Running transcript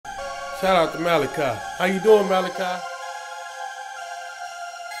Shout out to Malachi. How you doing, Malachi?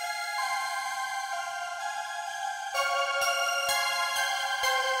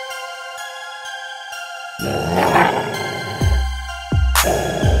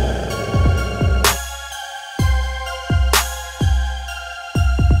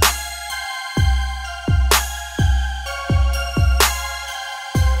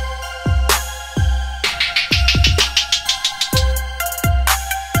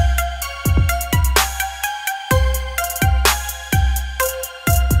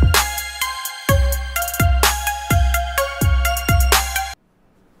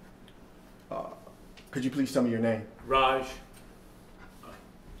 Could you please tell me your name? Raj.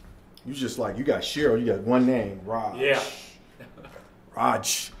 You just like, you got Cheryl, you got one name, Raj. Yeah.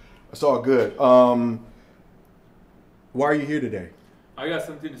 Raj. That's all good. Why are you here today? I got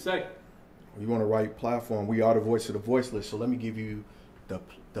something to say. You want to write platform. We are the voice of the voiceless. So let me give you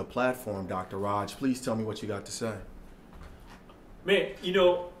the platform, Dr. Raj. Please tell me what you got to say. Man, you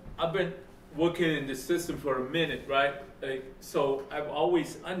know, I've been working in the system for a minute, right? So I've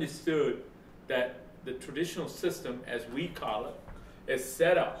always understood that the traditional system, as we call it, is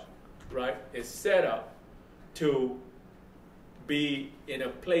set up, right? Is set up to be in a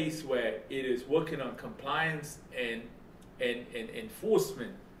place where it is working on compliance and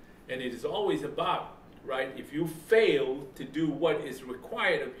enforcement. And it is always about, right, if you fail to do what is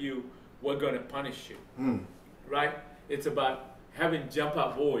required of you, we're going to punish you, right? It's about having jump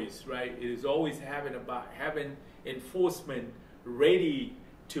out boys, right? It is always about having enforcement ready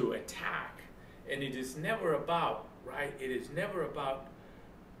to attack. And it is never about, right? It is never about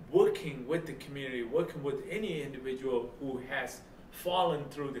working with the community, working with any individual who has fallen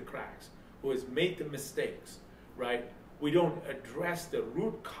through the cracks, who has made the mistakes, right? We don't address the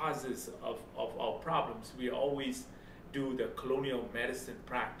root causes of our problems. We always do the colonial medicine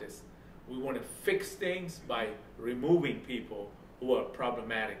practice. We want to fix things by removing people who are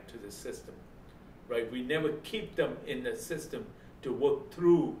problematic to the system, right? We never keep them in the system to work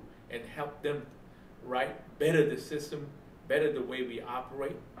through and help them, right, better the system, better the way we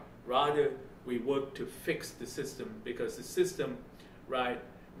operate. Rather, we work to fix the system because the system, right,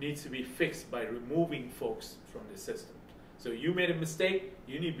 needs to be fixed by removing folks from the system. So you made a mistake,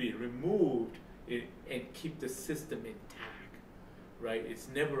 you need to be removed and keep the system intact, right? It's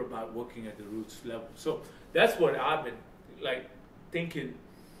never about working at the roots level. So that's what I've been like thinking,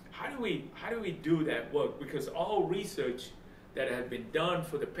 how do we do that work? Because all research that have been done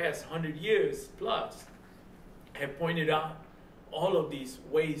for the past 100 years plus have pointed out all of these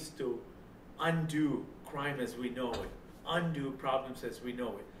ways to undo crime as we know it, undo problems as we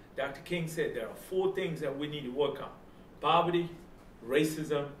know it. Dr. King said there are 4 things that we need to work on: poverty,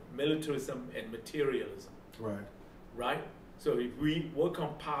 racism, militarism, and materialism. Right. Right? So if we work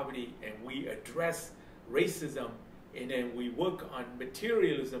on poverty and we address racism and then we work on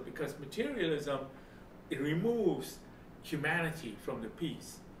materialism, because materialism, it removes humanity from the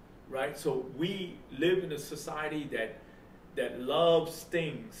peace, right? So we live in a society that loves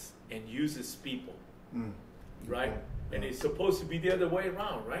things and uses people, right? And it's supposed to be the other way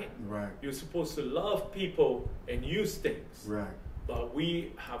around, right? Right. You're supposed to love people and use things, right? But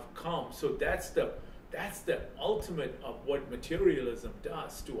we have come. So that's the ultimate of what materialism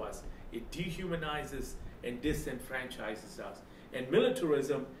does to us. It dehumanizes and disenfranchises us. And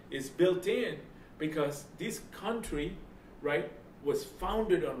militarism is built in because this country, right, was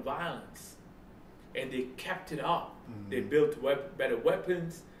founded on violence, and they kept it up. They built better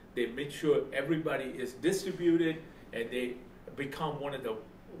weapons. They made sure everybody is distributed, and they become one of the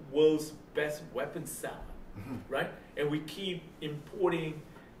world's best weapon sellers, right? And we keep importing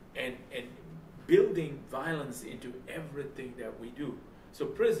and building violence into everything that we do. So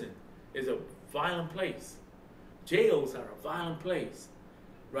prison is a violent place. Jails are a violent place,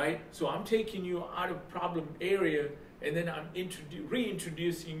 right? So I'm taking you out of problem area, and then I'm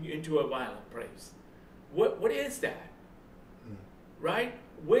reintroducing you into a violent place. What is that? Right?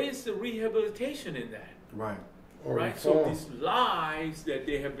 Where's the rehabilitation in that? Right. Right? So these lies that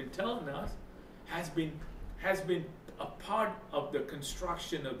they have been telling us has been a part of the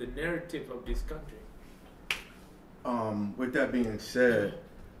construction of the narrative of this country. With that being said,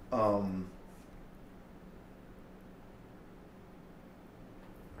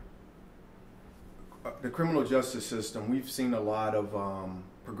 the criminal justice system, we've seen a lot of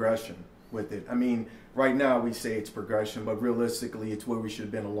progression with it. I mean, right now we say it's progression, but realistically it's where we should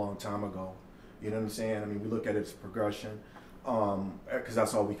have been a long time ago. You know what I'm saying? I mean, we look at it as progression because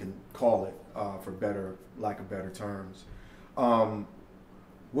that's all we can call it for lack of better terms.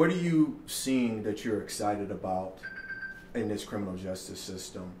 What are you seeing that you're excited about in this criminal justice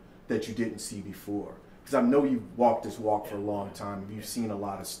system that you didn't see before? Because I know you've walked this walk for a long time. You've seen a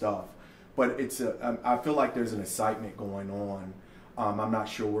lot of stuff, but I feel like there's an excitement going on. I'm not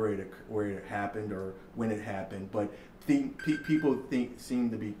sure where it happened or when it happened, but people seem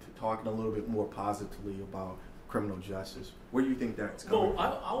to be talking a little bit more positively about criminal justice. Where do you think that's coming from?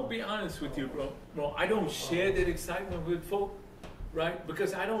 I'll be honest with you, bro. I don't share that excitement with folk, right?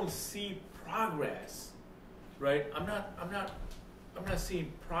 Because I don't see progress, right? I'm not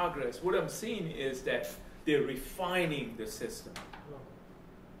seeing progress. What I'm seeing is that they're refining the system.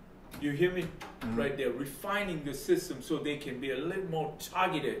 You hear me? Mm-hmm. Right? They're refining the system so they can be a little more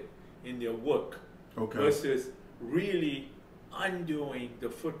targeted in their work, versus really undoing the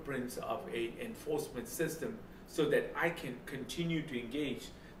footprints of a enforcement system so that I can continue to engage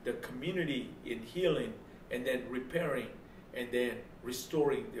the community in healing and then repairing and then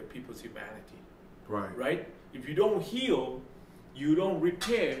restoring their people's humanity. Right. Right? If you don't heal, you don't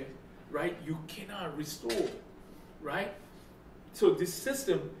repair, right? You cannot restore, right? So this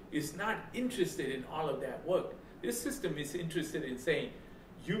system is not interested in all of that work. This system is interested in saying,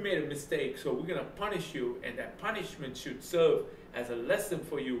 you made a mistake, so we're going to punish you, and that punishment should serve as a lesson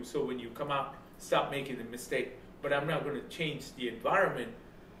for you, so when you come out, stop making the mistake. But I'm not going to change the environment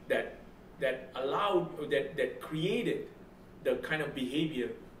that created the kind of behavior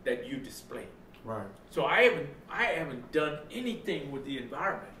that you display. Right. So I haven't done anything with the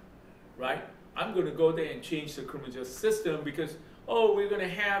environment, right? I'm going to go there and change the criminal justice system because, we're going to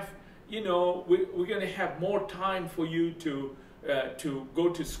have, we're going to have more time for you to go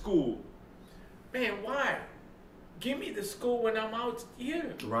to school. Man, why? Give me the school when I'm out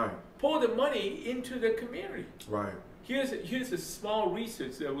here. Right. Pour the money into the community. Right. Here's a small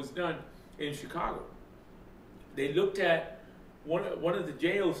research that was done in Chicago. They looked at one of the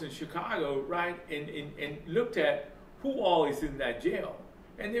jails in Chicago, right, and looked at who all is in that jail.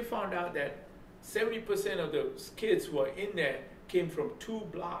 And they found out that 70% of the kids who are in there came from 2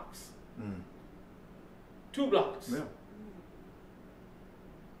 blocks. 2 blocks. Yeah.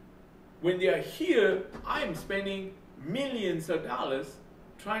 When they are here, I'm spending millions of dollars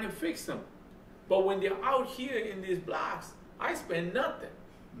trying to fix them. But when they're out here in these blocks, I spend nothing.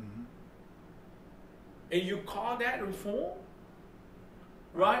 Mm-hmm. And you call that reform?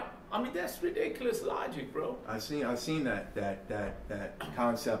 Right? I mean, that's ridiculous logic, bro. I seen that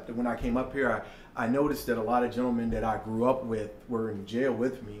concept. When I came up here, I noticed that a lot of gentlemen that I grew up with were in jail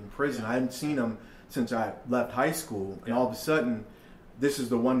with me in prison. I hadn't seen them since I left high school, and all of a sudden, this is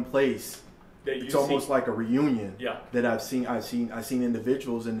the one place. It's almost like a reunion that I've seen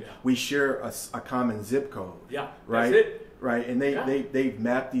individuals, and we share a common zip code. Yeah, right. That's it. Right, and they've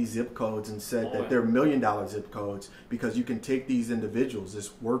mapped these zip codes and said that they're $1 million zip codes because you can take these individuals,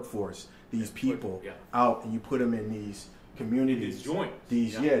 this workforce, these people out, and you put them in these communities,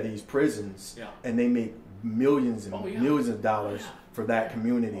 these joints, these prisons, and they make millions and millions of dollars for that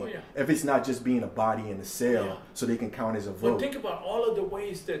community. If it's not just being a body in a cell, so they can count as a vote. But think about all of the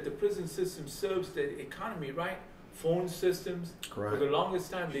ways that the prison system serves the economy, right? Phone systems. Correct. For the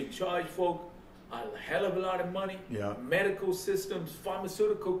longest time, they charge folk a hell of a lot of money. Yeah. Medical systems,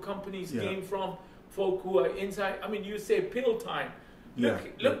 pharmaceutical companies came from folk who are inside. I mean, you say pill time.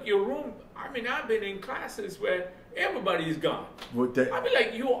 Look, your room. I mean, I've been in classes where everybody's gone. I'd be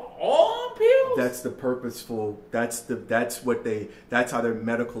like, you are all on pills? That's the purposeful. That's how their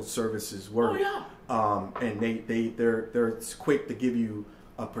medical services work. And they're quick to give you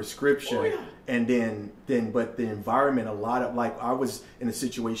a prescription, and but the environment, a lot of, like, I was in a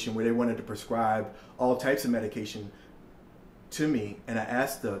situation where they wanted to prescribe all types of medication to me, and I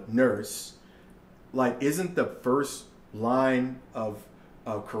asked the nurse, like, isn't the first line of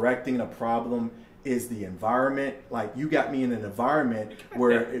correcting a problem is the environment? Like, you got me in an environment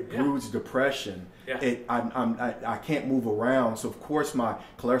where it breeds depression. I can't move around, so of course my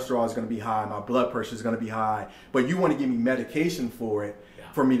cholesterol is going to be high, my blood pressure is going to be high, but you want to give me medication for it,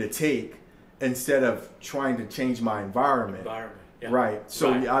 for me to take, instead of trying to change my environment. Right. So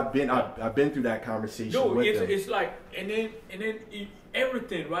I've been through that conversation with them. It's like, and then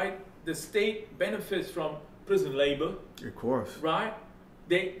everything, right? The state benefits from prison labor. Of course. Right?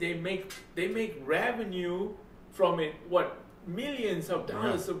 They make revenue from it. What, millions of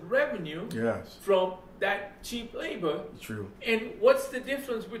dollars of revenue from that cheap labor. True. And what's the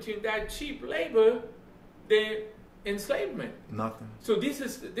difference between that cheap labor, the enslavement? Nothing. So this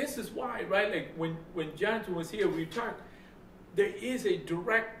is why, right? Like when Jonathan was here, we talked. There is a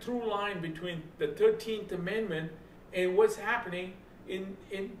direct through line between the 13th Amendment and what's happening in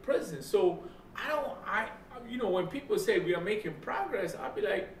prison. So when people say we are making progress, I'll be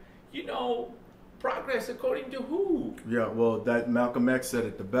like, Progress according to who? Yeah, well, that Malcolm X said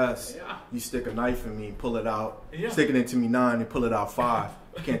it the best. Yeah. You stick a knife in me and pull it out. Yeah. Stick it into me 9 and pull it out 5.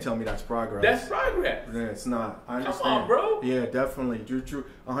 You can't tell me that's progress. That's progress. Yeah, it's not. I understand. Come on, bro. Yeah, definitely. True.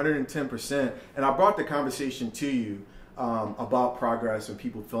 110%. And I brought the conversation to you about progress and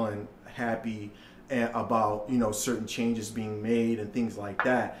people feeling happy and about, you know, certain changes being made and things like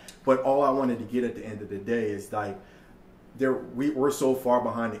that. But all I wanted to get at the end of the day is like, we're so far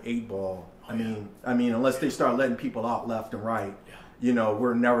behind the 8 ball. I mean, unless they start letting people out left and right, you know,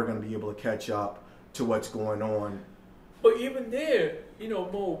 we're never going to be able to catch up to what's going on. But even there, you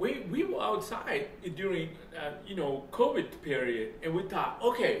know, Mo, we were outside during, you know, COVID period, and we thought,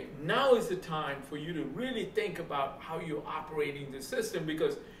 okay, now is the time for you to really think about how you're operating the system,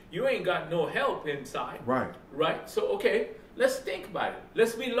 because you ain't got no help inside. Right. Right? So, okay, let's think about it.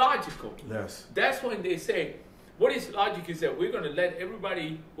 Let's be logical. Yes. That's when they say, what is logic is that we're going to let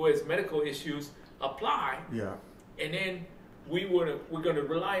everybody who has medical issues apply. Yeah. And then we're going to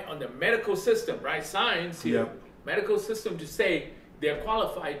rely on the medical system, right? Science here. Yeah. Medical system to say they're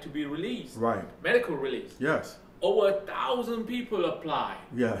qualified to be released. Right. Medical release. Yes. Over 1,000 people apply.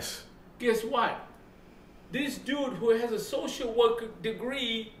 Yes. Guess what? This dude who has a social work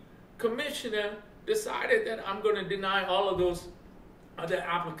degree, commissioner, decided that I'm going to deny all of those other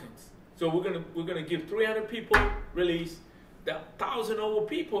applicants. So we're gonna give 300 people release. The 1,000 over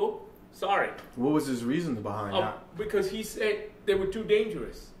people, sorry. What was his reason behind that? Because he said they were too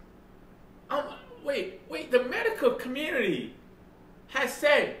dangerous. Wait, the medical community has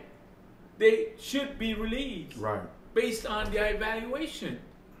said they should be released. Right. Based on their evaluation.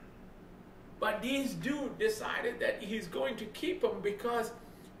 But this dude decided that he's going to keep them because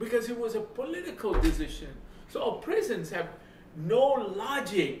it was a political decision. So our prisons have no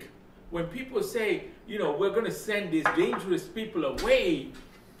logic. When people say, you know, we're going to send these dangerous people away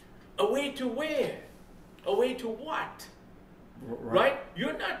to where? Away to what? Right?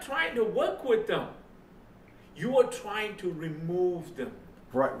 You're not trying to work with them. You are trying to remove them.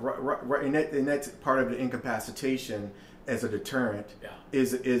 Right. And that's part of the incapacitation as a deterrent. Yeah.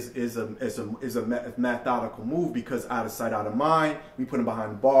 Is a methodical move, because out of sight, out of mind. We put him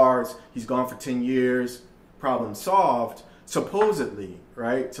behind bars. He's gone for 10 years. Problem solved. Supposedly,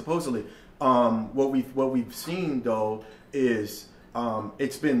 right? Supposedly, what we've seen though is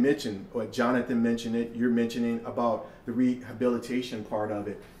it's been mentioned. Or Jonathan mentioned it. You're mentioning about the rehabilitation part of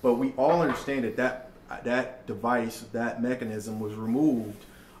it. But we all understand that device, that mechanism, was removed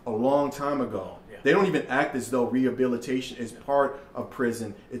a long time ago. Yeah. They don't even act as though rehabilitation is part of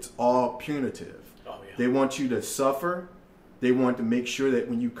prison. It's all punitive. Oh, yeah. They want you to suffer. They want to make sure that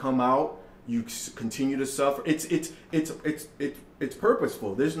when you come out, you continue to suffer. It's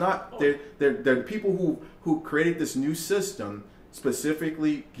purposeful. There's not there people who created this new system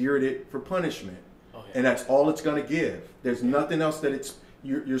specifically geared it for punishment, and that's all it's going to give. There's nothing else that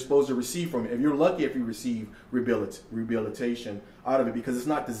you're supposed to receive from it. If you're lucky, if you receive rehabilitation out of it, because it's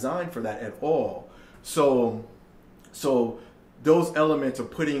not designed for that at all. So those elements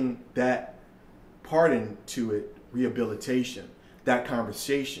of putting that part into it, rehabilitation, that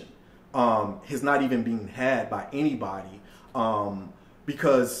conversation, has not even been had by anybody,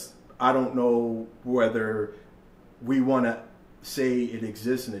 because I don't know whether we want to say it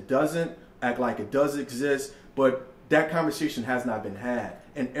exists and it doesn't, act like it does exist, but that conversation has not been had.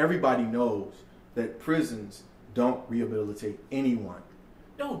 And everybody knows that prisons don't rehabilitate anyone.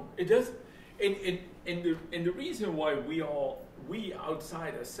 No, it doesn't. And the reason why we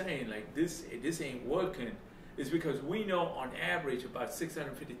outside are saying like this ain't working is because we know on average about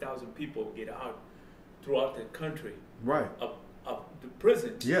 650,000 people get out throughout the country. Right. Of the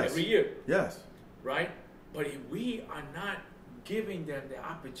prison. Yes. Every year. Yes. Right? But if we are not giving them the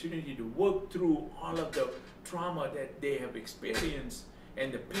opportunity to work through all of the trauma that they have experienced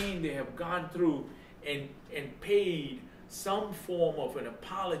and the pain they have gone through and paid some form of an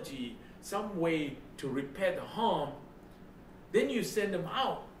apology, some way to repair the harm, then you send them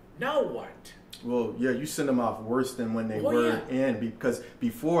out. Now what? Well, yeah, you send them off worse than when they were in, because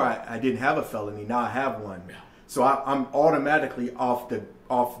before I didn't have a felony, now I have one. Yeah. So I'm automatically off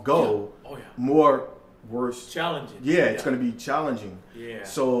go. Yeah. Oh, yeah. More worse. Challenging. Yeah, it's going to be challenging. Yeah.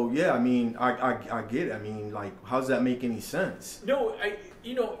 So yeah, I mean, I get it. I mean, like, how does that make any sense? No,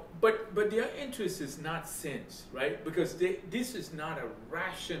 but their interest is not sense, right? Because this is not a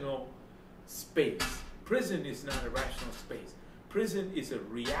rational space. Prison is not a rational space. Prison is a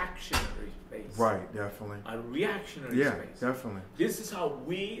reactionary space. Right, definitely. A reactionary space. Yeah, definitely. This is how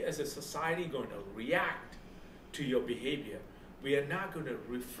we as a society going to react to your behavior. We are not going to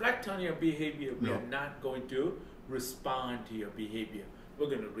reflect on your behavior. We are not going to respond to your behavior. we're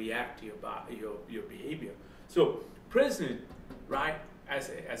going to react to your behavior. So prison, right, as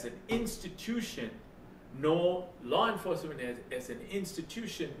an institution, no law enforcement as an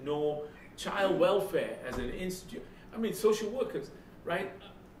institution, no child welfare as an institution. I mean, social workers, right?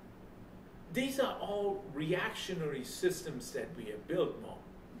 These are all reactionary systems that we have built, Mo,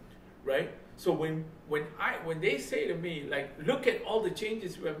 right? So when they say to me, like, look at all the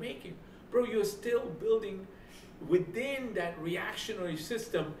changes we're making, bro, you're still building within that reactionary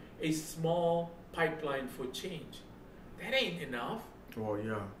system a small pipeline for change. That ain't enough. Oh,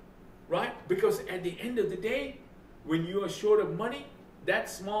 yeah. Right? Because at the end of the day, when you are short of money, that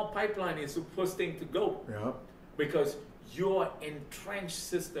small pipeline is the first thing to go. Yeah. Because your entrenched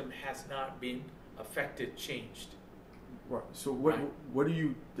system has not been affected, changed. Right. So what do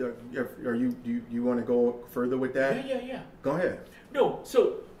you do you want to go further with that? Yeah. Go ahead. No.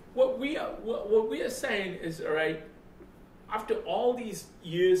 So what we are saying is, all right, after all these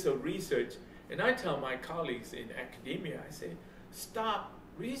years of research, and I tell my colleagues in academia, I say, stop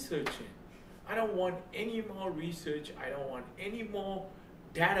researching. I don't want any more research. I don't want any more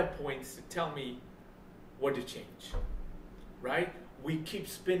data points to tell me what to change, right? We keep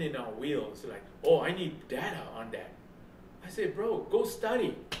spinning our wheels like, oh, I need data on that. I say, bro, go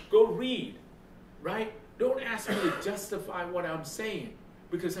study, go read, right? Don't ask me to justify what I'm saying,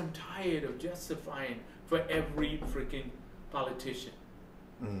 because I'm tired of justifying for every freaking politician.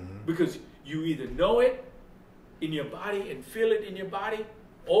 Mm-hmm. Because you either know it in your body and feel it in your body,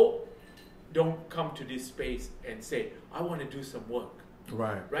 or don't come to this space and say, I want to do some work.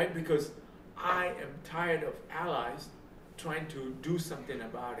 Right? Because I am tired of allies trying to do something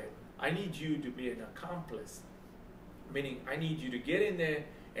about it. I need you to be an accomplice. Meaning, I need you to get in there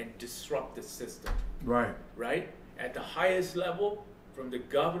and disrupt the system. Right? At the highest level, from the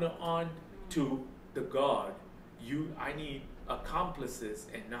governor on to the guard, I need accomplices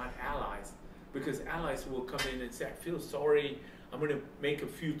and not allies. Because allies will come in and say, I feel sorry, I'm going to make a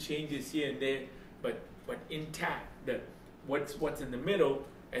few changes here and there, but intact, what's in the middle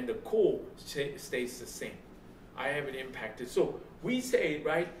and the core stays the same. I haven't impacted. So we say,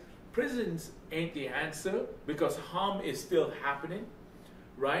 right, prisons ain't the answer because harm is still happening,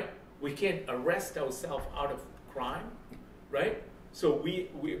 right? We can't arrest ourselves out of crime, right? So we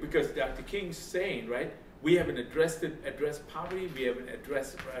because Dr. King's saying, right, we haven't addressed poverty, we haven't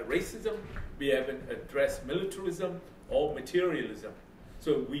addressed racism, we haven't addressed militarism or materialism.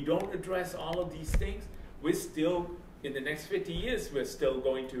 So we don't address all of these things, we're still, in the next 50 years, we're still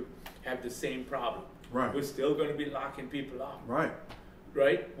going to have the same problem. Right. We're still going to be locking people up.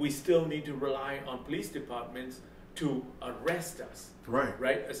 Right. We still need to rely on police departments to arrest us.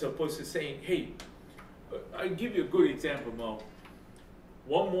 Right. As opposed to saying, hey, I'll give you a good example, Mo.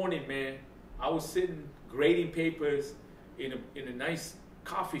 One morning, man, I was sitting grading papers in a nice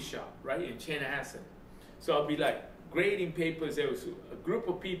coffee shop, right, in Chanhassen. So I'll be like grading papers. There was a group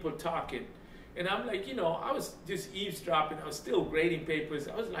of people talking. And I'm like, I was just eavesdropping. I was still grading papers.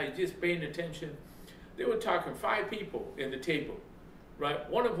 I was like just paying attention. They were talking 5 people in the table, right?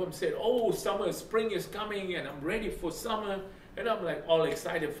 One of them said, oh, spring is coming and I'm ready for summer. And I'm like all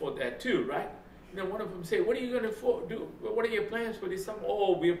excited for that too, right? And then one of them said, what are you going to do? What are your plans for this summer?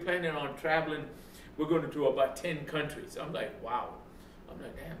 Oh, we're planning on traveling. We're going to do about 10 countries. I'm like, wow. I'm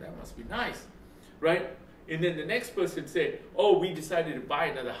like, damn, that must be nice, right? And then the next person said, oh, we decided to buy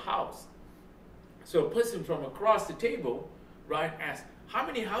another house. So a person from across the table, right, asked, how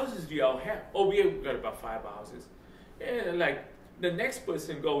many houses do y'all have? Oh, we've got about 5 houses. And like the next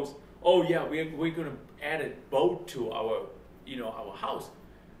person goes, oh yeah, we're going to add a boat to our house.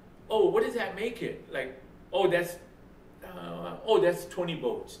 Oh, what does that make it? Like, that's 20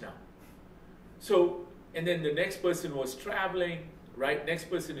 boats now. So, and then the next person was traveling, right? Next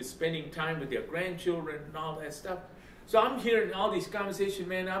person is spending time with their grandchildren and all that stuff. So I'm hearing all these conversations,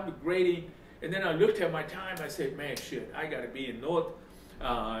 man, I'm grading. And then I looked at my time, I said, man, shit, I got to be in North,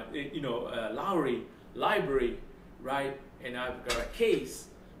 Lowry Library, right? And I've got a case.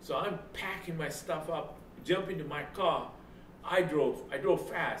 So I'm packing my stuff up, jump into my car. I drove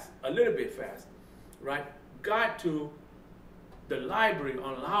fast, a little bit fast, right? Got to the library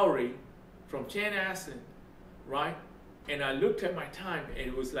on Lowry from Chanhassen, right? And I looked at my time and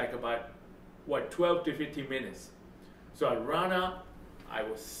it was like about, 12 to 15 minutes. So I ran up, I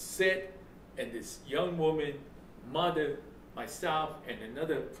was sit, and this young woman, mother, myself, and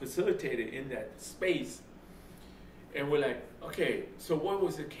another facilitator in that space. And we're like, okay, so what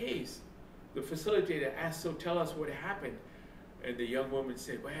was the case? The facilitator asked, so tell us what happened. And the young woman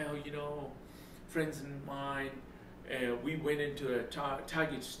said, well, friends of mine, we went into a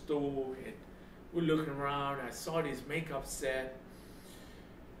Target store and we're looking around. I saw this makeup set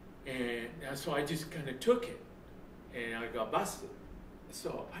And so I just kind of took it, and I got busted.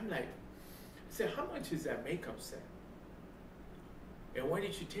 So I'm like, I said, how much is that makeup set? And why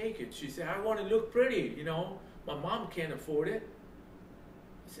did you take it? She said, I want to look pretty, you know. My mom can't afford it.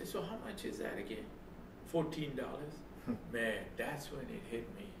 I said, so how much is that again? $14. Man, that's when it hit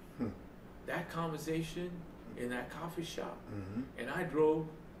me. That conversation in that coffee shop, and I drove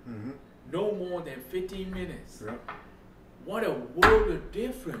no more than 15 minutes. Yeah. What a world of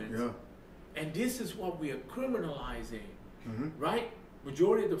difference. Yeah. And this is what we are criminalizing, right?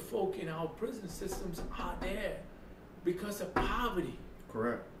 Majority of the folk in our prison systems are there because of poverty.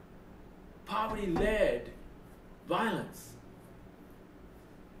 Correct. Poverty-led violence.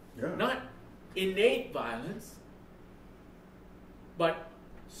 Yeah. Not innate violence, but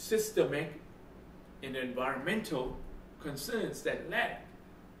systemic and environmental concerns that led,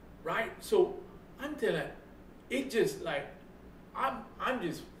 right? So I'm telling, it just like, I'm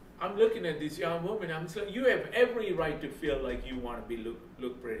looking at this young woman. I'm saying, you have every right to feel like you want to be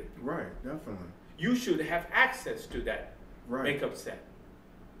look pretty. Right. Definitely. You should have access to that makeup set,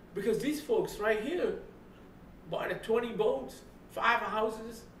 because these folks right here bought 20 boats, 5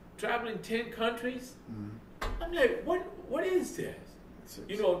 houses, traveling 10 countries. I'm like, what is this?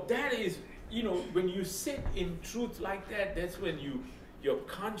 You know, that is, you know, when you sit in truth like that, that's when your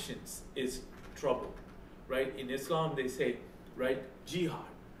conscience is troubled, right? In Islam, they say, right, jihad,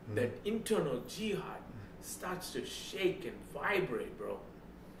 that internal jihad starts to shake and vibrate, bro.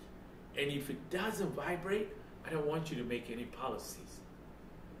 And if it doesn't vibrate, I don't want you to make any policies,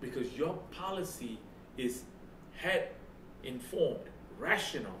 because your policy is head informed,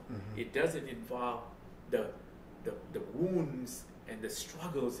 rational. It doesn't involve the wounds and the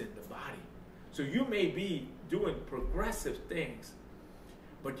struggles in the body. So you may be doing progressive things,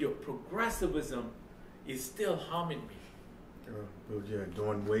 but your progressivism is still harming me. Yeah,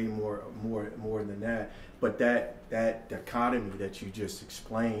 doing way more than that. But that dichotomy that you just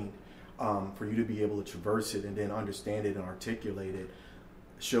explained, for you to be able to traverse it and then understand it and articulate it,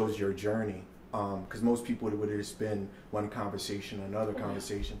 shows your journey. Because most people would have just been one conversation, another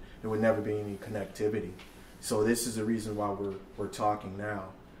conversation. There would never be any connectivity. So this is the reason why we're talking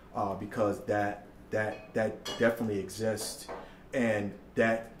now, because that definitely exists, and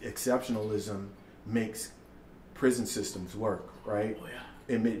that exceptionalism makes prison systems work, right? Oh, yeah.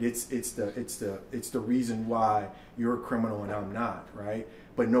 It's the reason why you're a criminal and I'm not, right?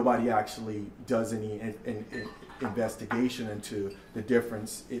 But nobody actually does any investigation into the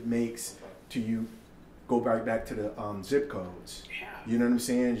difference it makes to you. Go back to the zip codes. Yeah. You know what I'm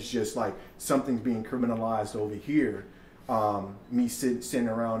saying? It's just like something's being criminalized over here. Me sitting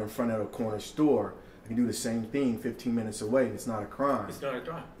around in front of a corner store, I can do the same thing 15 minutes away. It's not a crime. It's not a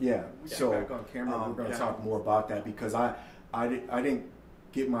crime. Yeah. So back on camera, we're going to talk more about that, because I didn't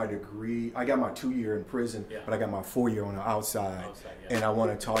get my degree. I got my 2-year in prison, but I got my 4-year on the outside. And I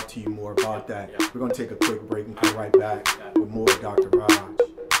want to talk to you more about that. We're going to take a quick break and come right back with more of Dr. Raj.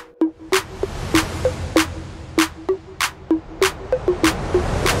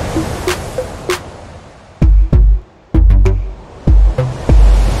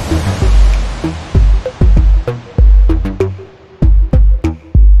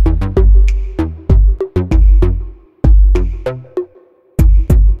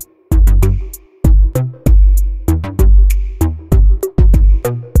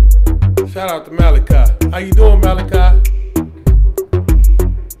 Shout out to Malachi. How you doing, Malachi?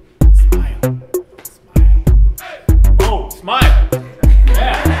 Smile. Smile. Oh, smile.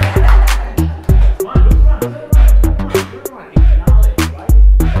 Yeah. Smile. Look around. Look around. Acknowledge, right?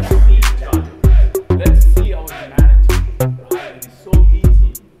 Let's see each other. Let's see our humanity. Right? And it's so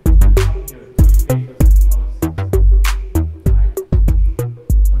easy to come here to papers and policies. Right? I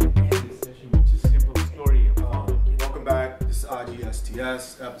want to end this session with just a simple story of Welcome back. This is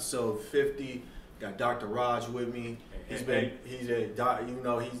IGSTS, episode 50. Got Dr. Raj with me. He's the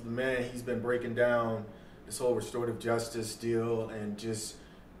man. He's been breaking down this whole restorative justice deal and just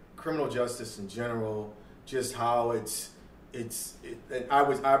criminal justice in general. Just how I entered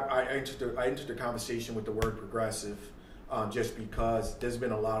the conversation with the word progressive, just because there's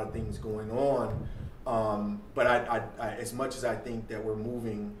been a lot of things going on. But I as much as I think that we're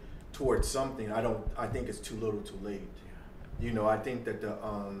moving towards something, I think it's too little, too late. You know, I think that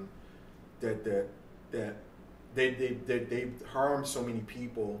they harmed so many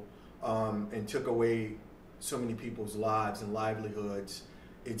people, and took away so many people's lives and livelihoods.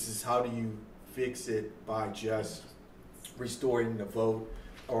 It's just, how do you fix it by just restoring the vote,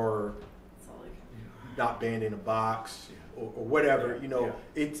 or not banning a box, or whatever? You know,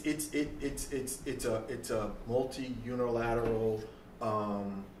 it's a multi-unilateral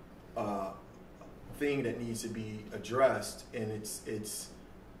thing that needs to be addressed, and it's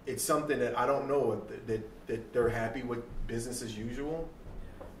something that I don't know that they're happy with business as usual.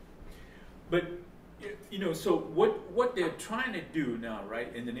 But so what they're trying to do now,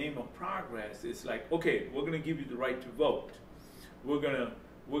 right, in the name of progress, is like, okay, we're going to give you the right to vote. We're gonna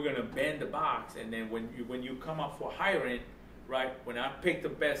ban the box, and then when you come up for hiring, right, when I pick the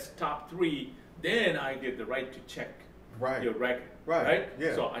best top 3, then I get the right to check your record. Right?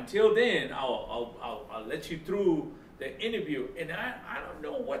 Yeah. So until then, I'll let you through the interview, and I don't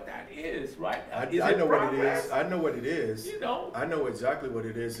know what that is, right? I know what it is. I know what it is. I know exactly what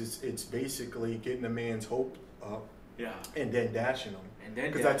it is. It's basically getting a man's hope up, and then dashing them. And then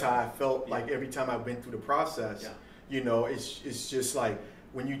because that's how I felt like every time I went through the process. Yeah. It's just like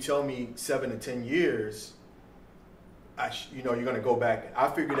when you tell me 7 to 10 years, you're going to go back. I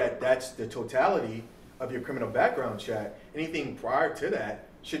figure that's the totality of your criminal background check. Anything prior to that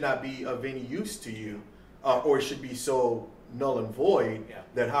should not be of any use to you, or it should be so null and void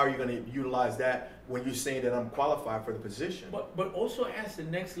that how are you going to utilize that when you're saying that I'm qualified for the position? But also ask the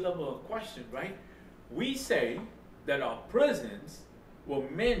next level of question, right? We say that our prisons were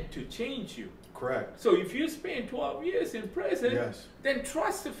meant to change you. Correct. So if you spend 12 years in prison, then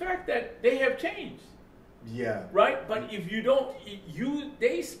trust the fact that they have changed. Yeah. Right? But if you don't,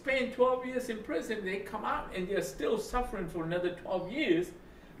 they spend 12 years in prison, they come out and they're still suffering for another 12 years,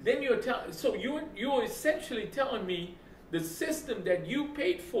 then you're essentially telling me the system that you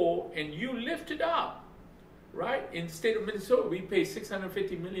paid for and you lifted up, right? In the state of Minnesota, we pay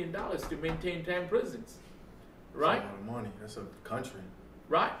 $650 million to maintain 10 prisons. Right? That's a lot of money. That's a country.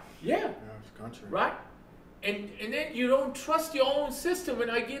 Right? Yeah. It's a country. Right? And then you don't trust your own system when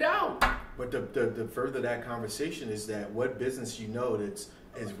I get out. But the further that conversation is that what business that's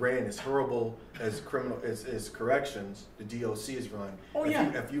is ran as horrible as as corrections, the DOC is run.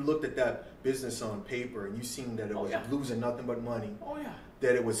 If you looked at that business on paper and you seen that it was losing nothing but money,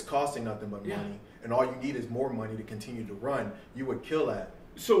 that it was costing nothing but money, and all you need is more money to continue to run, you would kill that.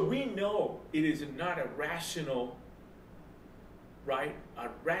 So we know it is not a rational, right? A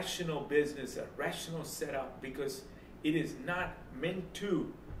rational business, a rational setup, because it is not meant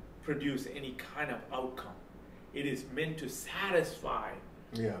to produce any kind of outcome. It is meant to satisfy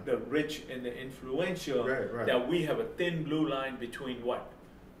the rich and the influential, that we have a thin blue line between what?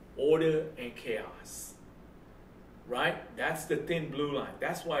 Order and chaos. Right? That's the thin blue line.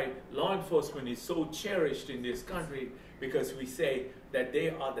 That's why law enforcement is so cherished in this country, because we say that they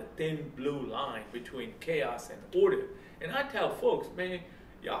are the thin blue line between chaos and order. And I tell folks, man,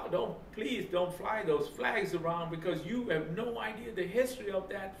 y'all please don't fly those flags around, because you have no idea the history of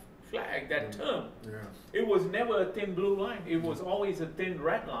that flag, that term. It was never a thin blue line. It was always a thin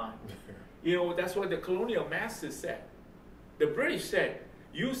red line. That's what the colonial masters said. The British said,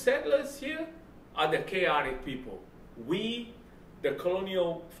 you settlers here are the chaotic people. We, the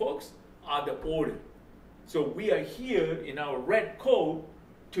colonial folks, are the order. So we are here in our red coat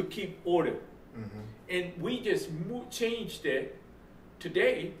to keep order. And we just changed it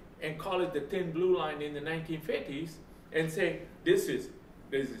today and call it the thin blue line in the 1950s and say, this is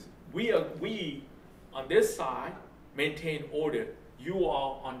we on this side maintain order. You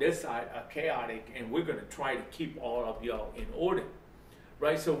all on this side are chaotic, and we're going to try to keep all of y'all in order,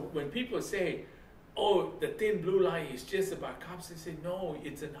 right? So when people say, "Oh, the thin blue line is just about cops," they say, "No,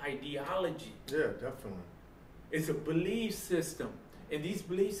 it's an ideology." Yeah, definitely. It's a belief system, and these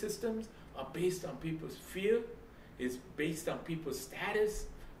belief systems are based on people's fear. It's based on people's status,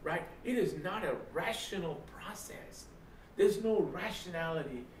 right? It is not a rational process. There's no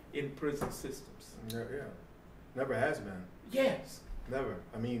rationality in prison systems. Yeah. Never has been. Yes. Never.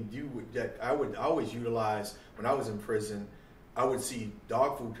 I mean, I would always utilize, when I was in prison, I would see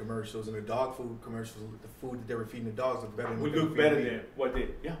dog food commercials, and the dog food commercials, the food that they were feeding the dogs looked better than would look better than what they,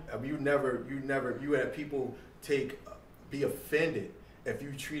 I mean, you had people be offended if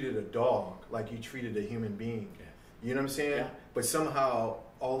you treated a dog like you treated a human being. Yes. You know what I'm saying? Yeah. But somehow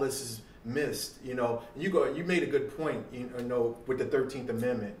all this is missed, you made a good point, with the 13th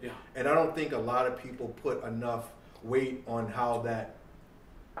Amendment. Yeah. And I don't think a lot of people put enough weight on how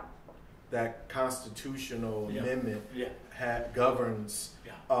that constitutional amendment governs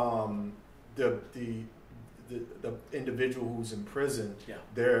the individual who's in prison,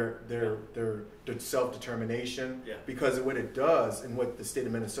 their self-determination, because of what it does, and what the state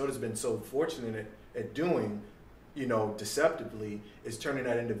of Minnesota has been so fortunate at doing, deceptively, is turning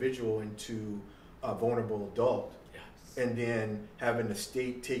that individual into a vulnerable adult. Yes. And then having the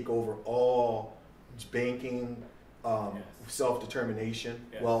state take over all banking, self-determination,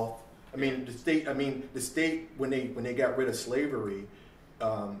 wealth. The state when they got rid of slavery,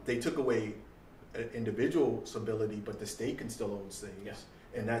 they took away an individual's ability, but the state can still own slaves. Yeah.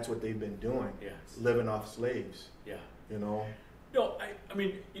 And that's what they've been doing, Yes. living off slaves. Yeah. You know? No, I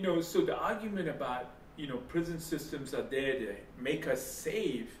mean, you know, so the argument about, you know, prison systems are there to make us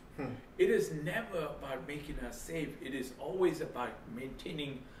safe, it is never about making us safe. It is always about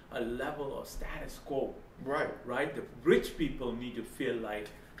maintaining a level of status quo. Right. Right? The rich people need to feel like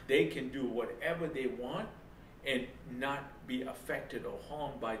they can do whatever they want and not be affected or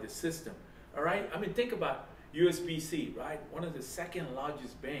harmed by the system. All right? I mean, think about USBC, right? One of the second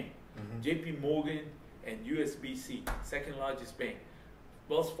largest bank. JP Morgan and USBC, second largest bank.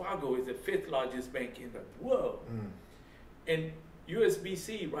 Wells Fargo is the 5th largest bank in the world. And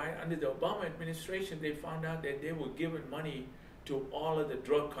USBC, right, under the Obama administration, they found out that they were giving money to all of the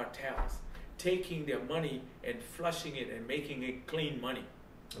drug cartels, taking their money and flushing it and making it clean money.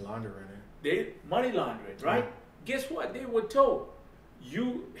 Laundering it. They money laundering, right? Guess what? They were told,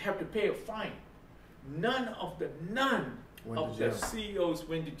 you have to pay a fine. None of the CEOs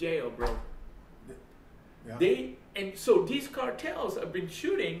went to jail, bro. Yeah. And so these cartels have been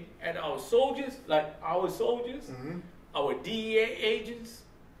shooting at our soldiers, like our soldiers, our DEA agents,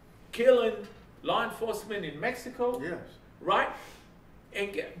 killing law enforcement in Mexico. Yes. Right?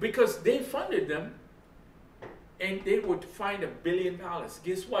 And because they funded them, and they would find $1 billion.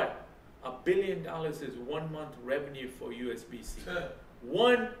 Guess what? $1 billion is 1 month revenue for USBC.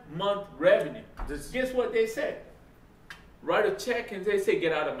 1 month revenue. Guess what they said? Write a check and they say,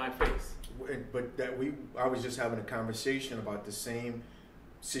 get out of my face. But I was just having a conversation about the same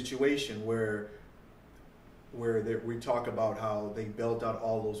situation where we talk about how they bailed out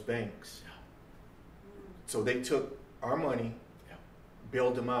all those banks. So they took our money,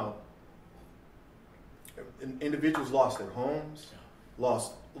 bailed them out. Individuals lost their homes,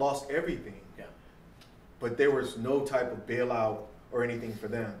 lost everything. But there was no type of bailout or anything for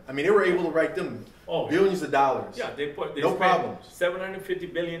them. I mean, they were able to write them billions of dollars. Yeah, they no problems.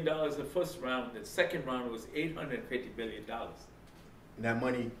 $750 billion the first round. The second round was $850 billion. And that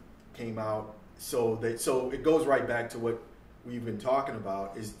money came out. So it goes right back to what we've been talking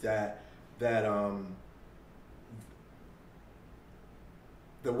about, is that the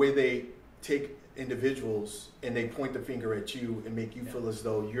way they take individuals and they point the finger at you and make you feel as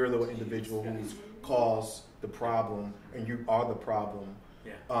though you're the individual who's caused the problem and you are the problem,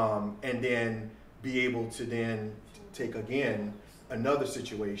 and then be able to then take again another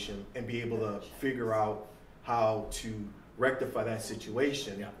situation and be able to figure out how to rectify that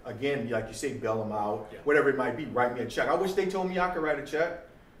situation. Again, like you say, bail them out, whatever it might be, write me a check. I wish they told me I could write a check.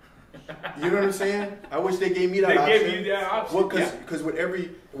 You know what I'm saying? I wish they gave me that option. They gave you that option. Well, because with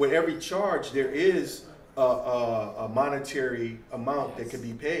every charge there is a monetary amount that can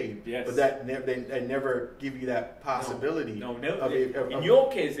be paid, but they never give you that possibility. No. In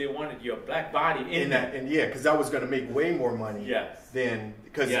your case, they wanted your black body in that. And because I was going to make way more money than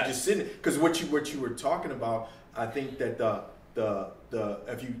just sitting. Because what you were talking about, I think that a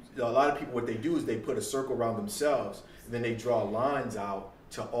lot of people, what they do is they put a circle around themselves and then they draw lines out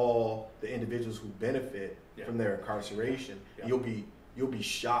to all the individuals who benefit from their incarceration. You'll be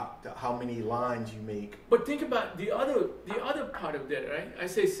shocked at how many lines you make. But think about the other part of that, right? I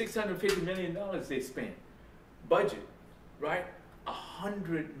say $650 million they spent. Budget, right?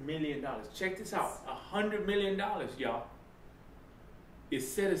 $100 million. Check this out. $100 million, y'all, is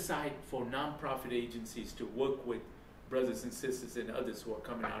set aside for nonprofit agencies to work with brothers and sisters and others who are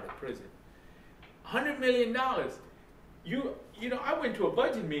coming out of prison. $100 million. You know, I went to a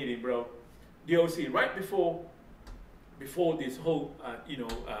budget meeting, bro, DOC, right before this whole,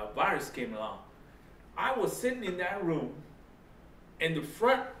 virus came along. I was sitting in that room, and the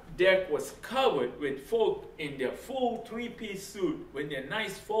front deck was covered with folk in their full 3-piece suit, with their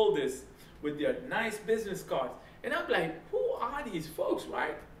nice folders, with their nice business cards. And I'm like, who are these folks,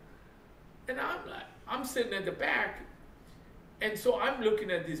 right? And I'm sitting at the back, and so I'm looking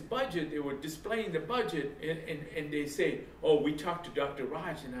at this budget. They were displaying the budget, and they say, oh, we talked to Dr.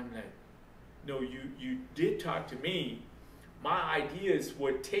 Raj. And I'm like, no, you did talk to me. My ideas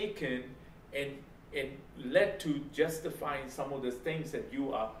were taken and led to justifying some of the things that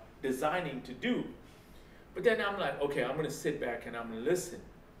you are designing to do. But then I'm like, okay, I'm going to sit back and I'm going to listen.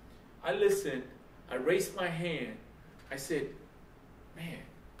 I listened. I raised my hand. I said, man,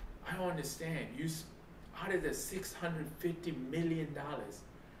 I don't understand. Out of the $650 million,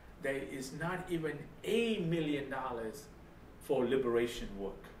 there is not even $1 million for liberation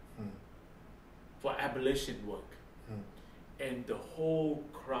work, for abolition work. And the whole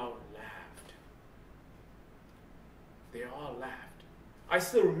crowd laughed. They all laughed. I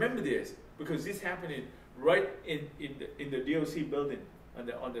still remember this because this happened right in the DOC building on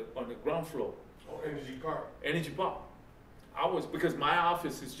the ground floor. Oh, Energy Park. Energy Park. Because my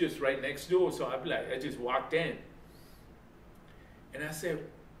office is just right next door, so I just walked in. And I said,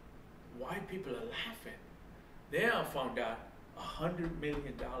 why people are laughing? Then I found out $100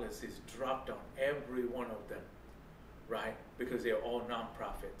 million is dropped on every one of them, right? Because they're all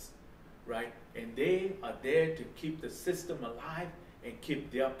nonprofits, right? And they are there to keep the system alive and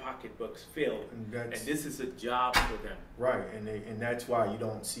keep their pocketbooks filled. And this is a job for them. Right, and that's why you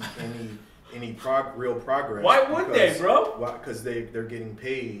don't see any real progress. Why would they, bro? Why? Because they're getting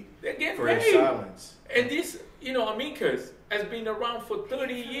paid. They're getting for paid. their silence. And this, Amicus has been around for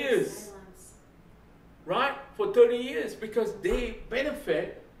 30 years. Right? For 30 years, because they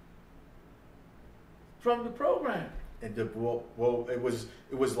benefit from the program. And it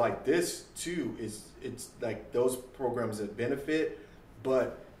was like this too. It's like those programs that benefit,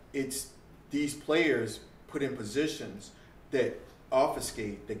 but it's these players put in positions that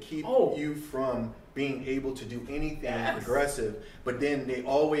obfuscate, that keep you from being able to do anything progressive. But then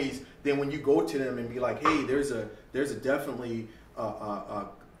then when you go to them and be like, hey, there's definitely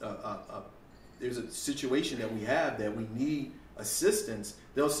there's a situation that we have that we need assistance,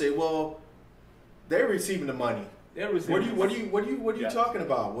 they'll say, well, they're receiving the money. What are you talking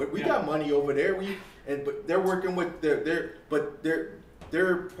about? We got money over there. But they're working with they're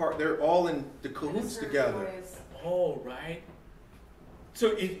all in the cahoots together. Oh, right.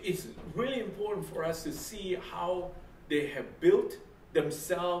 So it's really important for us to see how they have built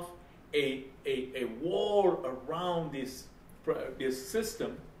themselves a wall around this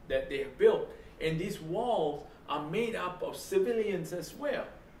system that they have built. And these walls are made up of civilians as well,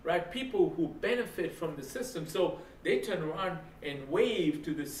 right? People who benefit from the system. So they turn around and wave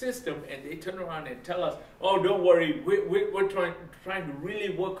to the system, and they turn around and tell us, oh, don't worry, we're trying to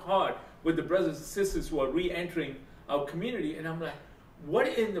really work hard with the brothers and sisters who are re-entering our community. And I'm like, what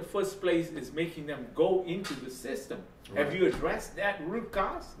in the first place is making them go into the system? Right. Have you addressed that root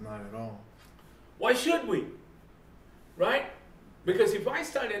cause? Not at all. Why should we? Right? Because if I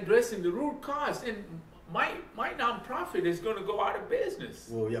start addressing the root cause, then my nonprofit is going to go out of business.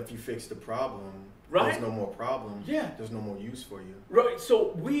 Well, if you fix the problem, right? There's no more problem. Yeah. There's no more use for you. Right.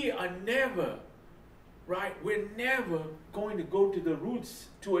 So we are never, right? We're never going to go to the roots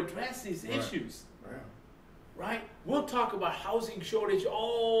to address these issues. Yeah. Right? We'll talk about housing shortage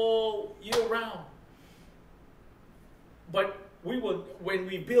all year round. But when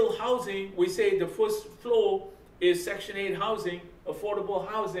we build housing, we say the first floor is Section 8 housing, affordable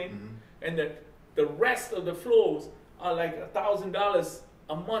housing, and the rest of the floors are like $1,000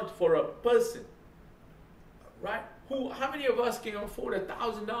 a month for a person, right? How many of us can afford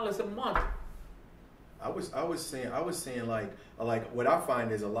 $1,000 a month? I was saying like what I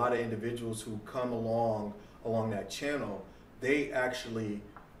find is a lot of individuals who come along that channel, they actually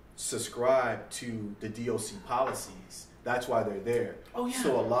subscribe to the DOC policies. That's why they're there. Oh yeah.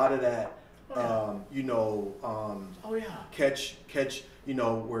 So a lot of that. Catch,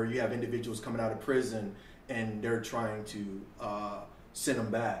 where you have individuals coming out of prison and they're trying to send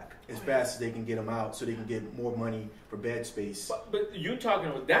them back as fast as they can get them out so they can get more money for bed space. But you're talking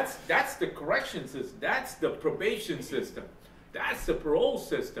about, that's the correction system, that's the probation system, that's the parole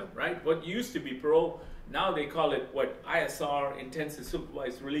system, right? What used to be parole, now they call it ISR, intensive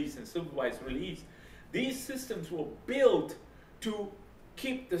supervised release and supervised release. These systems were built to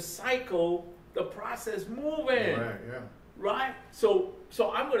keep the cycle, the process moving. Right, yeah. Right? So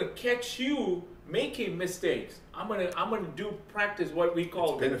I'm gonna catch you making mistakes. I'm gonna practice what we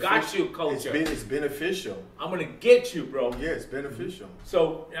call the got you culture. It's beneficial. I'm gonna get you, bro. Yeah, it's beneficial.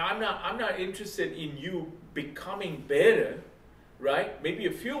 So I'm not interested in you becoming better, right? Maybe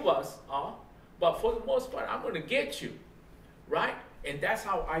a few of us are, but for the most part, I'm gonna get you, right? And that's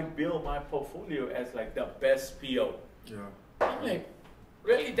how I build my portfolio as like the best PO. Yeah. I'm like,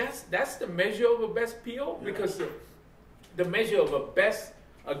 really, that's the measure of a best PO? Yeah. Because the measure of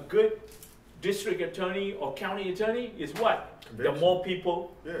a good district attorney or county attorney is what? Conviction. The more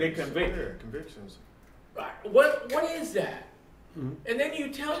people they convict. Yeah, convictions. Right. What is that? Mm-hmm. And then you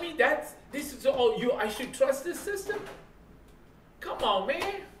tell me this is all I should trust this system? Come on,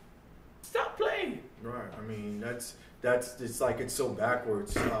 man. Stop playing. Right. I mean, it's like it's so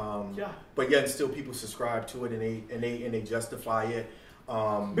backwards. Yeah. But yet still people subscribe to it and they justify it.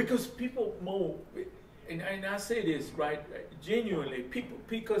 Because people and I say this right genuinely,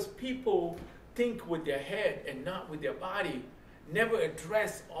 because people think with their head and not with their body, never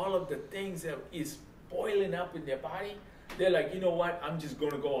address all of the things that is boiling up in their body. They're like, you know what, I'm just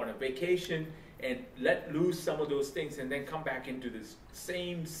going to go on a vacation and let loose some of those things and then come back into this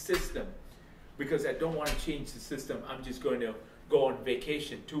same system because I don't want to change the system. I'm just going to go on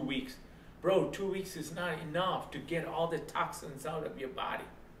vacation 2 weeks. Bro, 2 weeks is not enough to get all the toxins out of your body,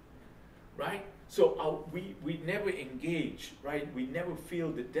 right? So we never engage, right? We never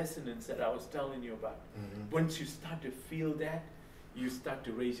feel the dissonance that I was telling you about. Once you start to feel that, you start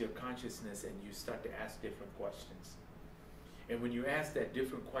to raise your consciousness and you start to ask different questions. And when you ask that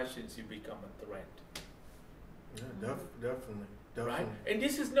different questions, you become a threat. Yeah, definitely. Right? And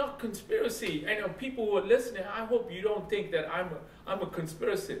this is not conspiracy. I know people who are listening, I hope you don't think that I'm a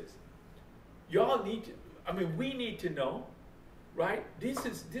conspiracist. Y'all need to, I mean, we need to know, right? This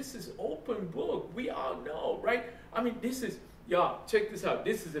is open book. We all know, right? I mean, this is, y'all, check this out.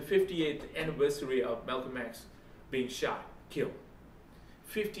 This is the 58th anniversary of Malcolm X being shot, killed.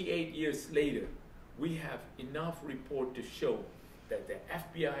 58 years later, we have enough report to show that the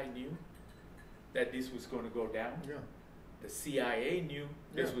FBI knew that this was going to go down. Yeah. The CIA knew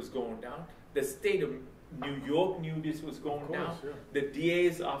this was going down. The state of New York knew this was going down. Yeah. The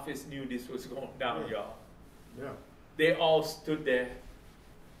DA's office knew this was going down, y'all. Yeah. They all stood there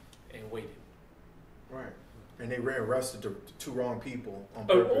and waited. Right. And they arrested the two wrong people on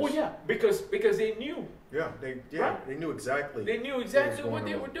purpose. Oh yeah, because they knew. Yeah, they knew exactly. They knew exactly what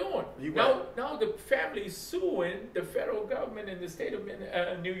they were doing. Now the family is suing the federal government in the state of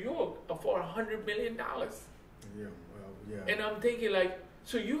New York for $100 million. Yeah, well, yeah. And I'm thinking like,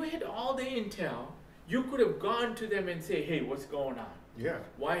 so you had all the intel. You could have gone to them and say, hey, what's going on? Yeah.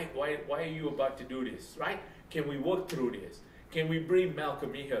 Why are you about to do this, right? Can we work through this? Can we bring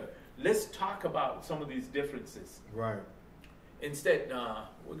Malcolm in here? Let's talk about some of these differences. Right. Instead, nah,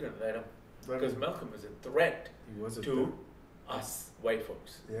 we're going to let him. Because Malcolm is a threat to us white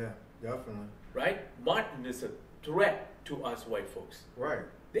folks. Yeah, definitely. Right? Martin is a threat to us white folks. Right.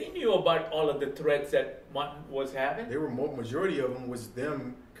 They knew about all of the threats that Martin was having. They were majority of them was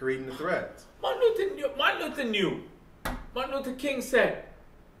them creating the threats. Martin Luther knew. Martin Luther King said,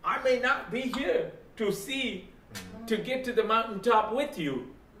 I may not be here to see, to get to the mountaintop with you.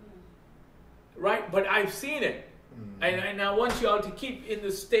 Right? But I've seen it. And I want you all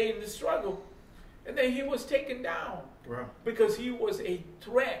to stay in the struggle. And then he was taken down. Right. Because he was a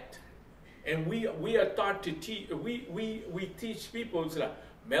threat. And we are taught to teach, we teach people, it's like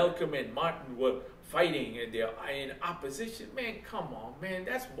Malcolm and Martin were fighting and they're in opposition. Man, come on, man.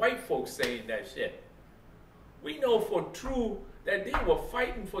 That's white folks saying that shit. We know for true that they were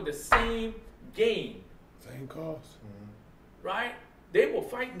fighting for the same gain. Same cause. Right? They were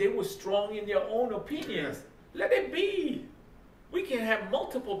fighting. They were strong in their own opinions. Yeah. Let it be. We can have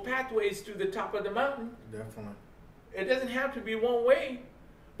multiple pathways to the top of the mountain. Definitely. It doesn't have to be one way.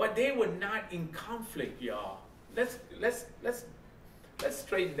 But they were not in conflict, y'all. Let's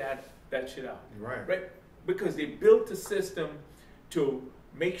straighten that shit out. Right? Because they built a system to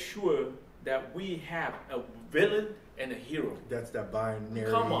make sure that we have a villain and a hero. That's that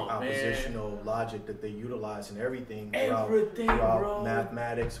binary oppositional logic that they utilize in everything. Everything, throughout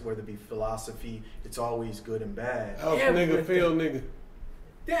mathematics, whether it be philosophy, it's always good and bad. House nigga, fail nigga.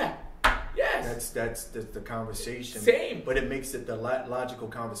 Yeah. Yes. That's the conversation. Same. But it makes it the logical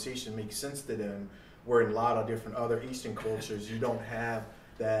conversation makes sense to them. Where in a lot of different other Eastern cultures, you don't have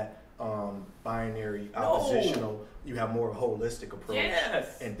that binary oppositional. You have more holistic approach.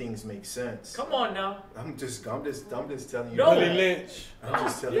 Yes. And things make sense. Come on now. I'm just telling you. No. Willie Lynch. I'm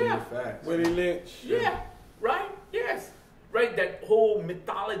just telling you the facts. Willie Lynch. Yeah. Right. Yes. Right. That whole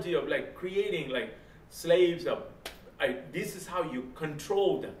mythology of like creating like slaves of. This is how you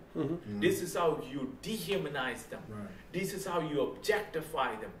control them. Mm-hmm. This is how you dehumanize them. Right. This is how you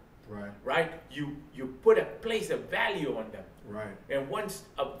objectify them. Right. Right. You place a value on them. Right. And once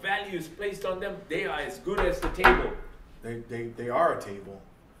a value is placed on them, they are as good as the table. They are a table.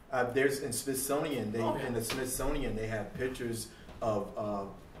 There's in Smithsonian. In the Smithsonian they have pictures of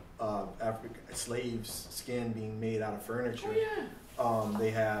African slaves' skin being made out of furniture. Oh, yeah.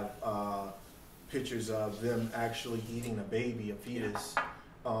 They have pictures of them actually eating a baby, a fetus.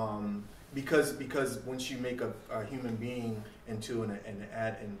 Because once you make a human being into an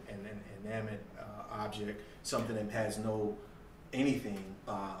inanimate object, something that has no anything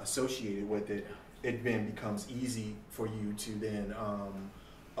associated with it, it then becomes easy for you to then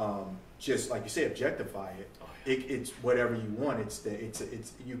just like you say, objectify it. It's whatever you want.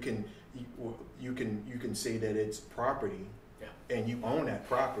 You can say that it's property, and you own that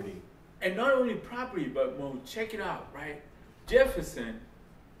property. And not only property, but check it out, right? Jefferson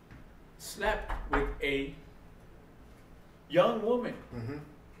slept with a young woman.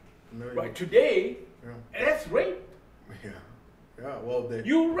 Mm-hmm. Right today, that's rape. Yeah. Well,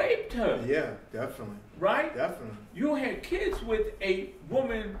 you raped her. Yeah, definitely. Right? Definitely. You had kids with a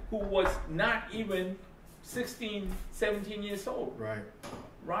woman who was not even 16, 17 years old. Right.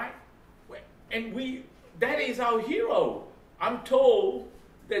 Right? And that is our hero. I'm told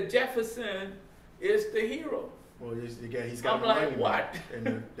that Jefferson is the hero. Well, he's got I'm like, what?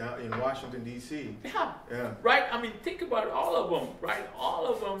 down in Washington, D.C. Yeah. Yeah. Right? I mean, think about all of them, right? All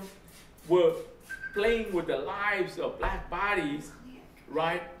of them were playing with the lives of black bodies,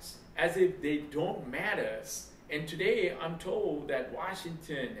 right? As if they don't matter. And today I'm told that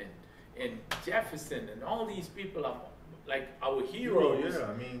Washington and Jefferson and all these people are like our heroes. Yeah,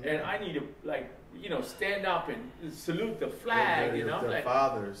 I mean, and I need to stand up and salute the flag. The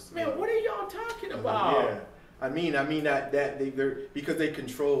fathers. Man, what are y'all talking about? Yeah. I mean that they're because they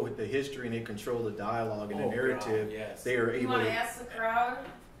control the history and they control the dialogue and the narrative. God, yes. They are You able want to to ask the crowd?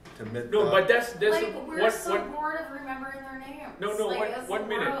 No, but that's Like, we're what, so what, bored of remembering their names. No, like, as one the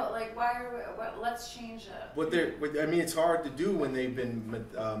minute. world, like, why are we, let's change it. I mean, it's hard to do when they've been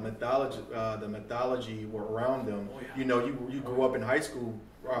the mythology were around them. Oh, yeah. You know, you grew up in high school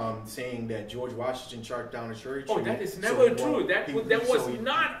saying that George Washington chopped down a cherry tree. Oh, that is never true. That was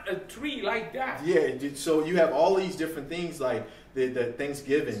not a tree like that. Yeah, so you have all these different things like the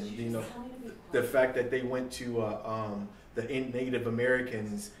Thanksgiving. You know, the fact that they went to the Native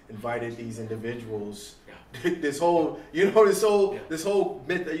Americans invited these individuals. Yeah. this whole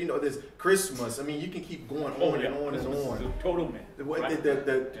myth. This Christmas. I mean, you can keep going on and on and on. Total myth.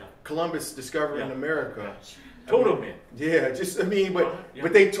 The Columbus discovering America. Total myth. Yeah,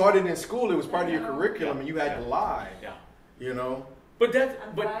 but they taught it in school. It was part of your curriculum, and you had to lie. Yeah. You know. But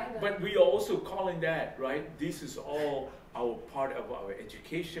we are also calling that, right? This is all our part of our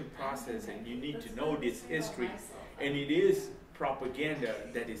education process, and you need to know this history. And it is propaganda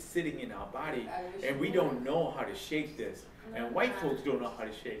that is sitting in our body, and we don't know how to shake this. And white folks don't know how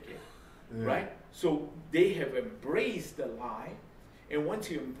to shake it, right? So they have embraced the lie, and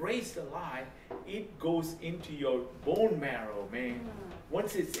once you embrace the lie, it goes into your bone marrow, man.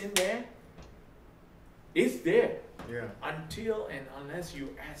 Once it's in there, it's there. Yeah. Until and unless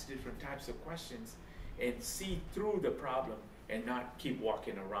you ask different types of questions and see through the problem and not keep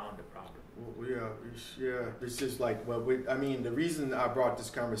walking around the problem. Well, yeah. It's just like, I mean, the reason I brought this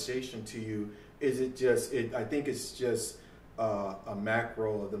conversation to you is I think it's just a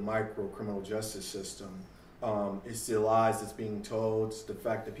macro of the micro criminal justice system. It's the lies that's being told. It's the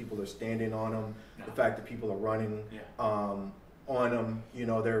fact that people are standing on them. The fact that people are running on them. You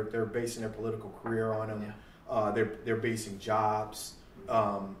know, they're basing their political career on them. They're basing jobs.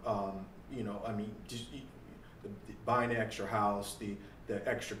 You know, I mean, just buying an extra house, the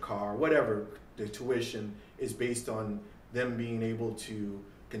extra car, whatever, the tuition is based on them being able to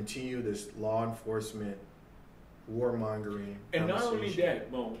continue this law enforcement warmongering. And not only that,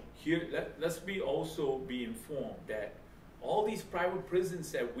 Mo, here let's also be informed that all these private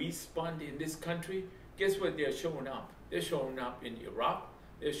prisons that we spun in this country, guess what? They're showing up. They're showing up in Iraq.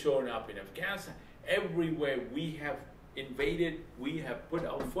 They're showing up in Afghanistan. Everywhere we have invaded, we have put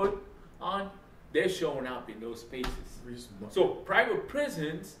our foot on, they're showing up in those spaces. So private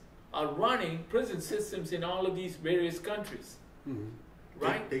prisons are running prison systems in all of these various countries. Mm-hmm.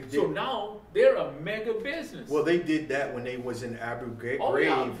 Right? So now they're a mega business. Well, they did that when they was in Abu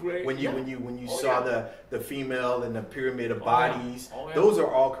Ghraib. When you saw the female and the pyramid of bodies. Those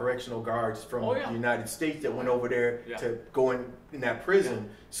are all correctional guards from the United States that went over there to go in that prison.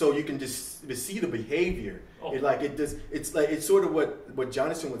 So you can just see the behavior. It's sort of what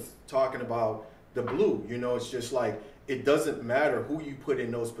Jonathan was talking about. The blue, you know, it's just like it doesn't matter who you put in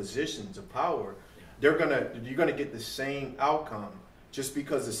those positions of power. You're gonna get the same outcome. Just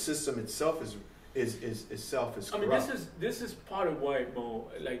because the system itself is corrupt. I mean, this is part of why, Mo.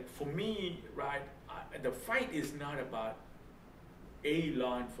 Like for me, right? The fight is not about a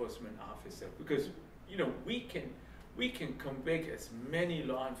law enforcement officer, because you know we can convict as many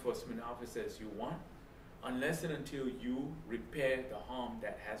law enforcement officers as you want, unless and until you repair the harm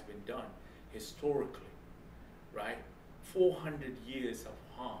that has been done historically, right? 400 years of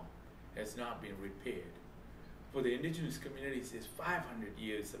harm has not been repaired. For the indigenous communities, it's 500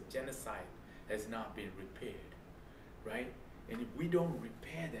 years of genocide has not been repaired, right? And if we don't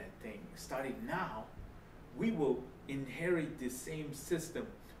repair that thing, starting now, we will inherit the same system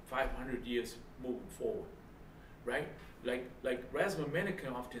 500 years moving forward, right? Like Rasma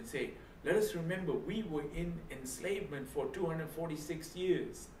Menakem often say, let us remember we were in enslavement for 246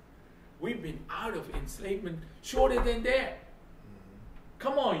 years. We've been out of enslavement shorter than that.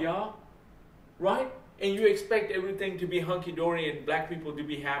 Come on, y'all, right? And you expect everything to be hunky-dory and black people to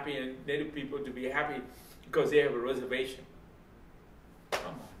be happy and native people to be happy because they have a reservation. Come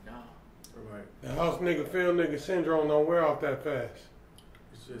on now. Right. The house nigga, field nigga syndrome don't wear off that fast.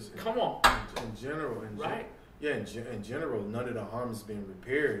 Just Come on. In general, Right? In general, none of the harm has been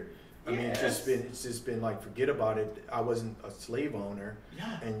repaired. I mean, Yes. it's just been like, forget about it. I wasn't a slave owner,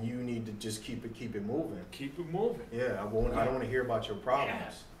 Yeah. and you need to just keep it moving. Keep it moving. Yeah, I don't want to hear about your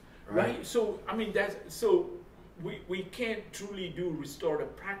problems. Right? So, I mean, we can't truly do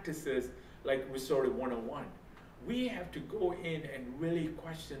restorative practices like restorative 101. We have to go in and really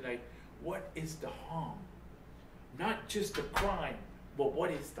question, like, what is the harm? Not just the crime, but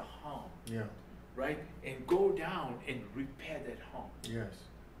what is the harm? Yeah. Right? And go down and repair that harm. Yes.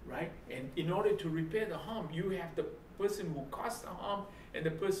 Right? And in order to repair the harm, you have the person who caused the harm and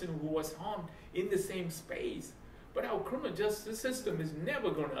the person who was harmed in the same space. But our criminal justice system is never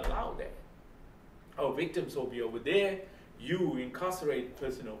going to allow that. Our victims will be over there, you incarcerated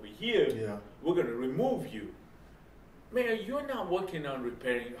person over here, Yeah. we're going to remove you. Man, you're not working on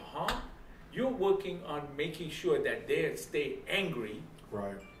repairing the harm. You're working on making sure that they stay angry,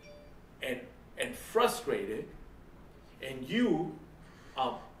 Right. and frustrated, and you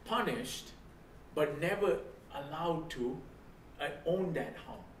are punished, but never allowed to own that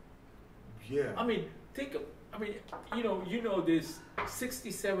harm. Yeah. I mean, you know, there's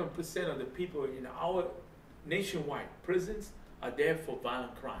 67% of the people in our nationwide prisons are there for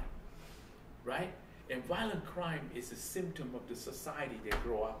violent crime, right? And violent crime is a symptom of the society they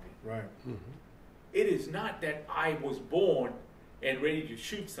grow up in. Right. Mm-hmm. It is not that I was born and ready to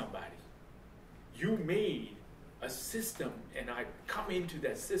shoot somebody. You made a system, and I come into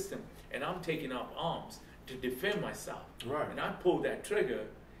that system, and I'm taking up arms to defend myself. Right. And I pull that trigger,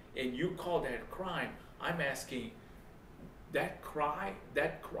 and you call that a crime. I'm asking, that crime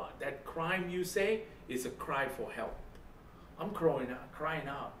you say is a cry for help. I'm crying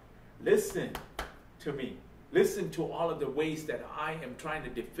out. Listen to me. Listen to all of the ways that I am trying to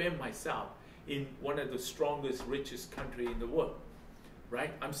defend myself in one of the strongest, richest country in the world,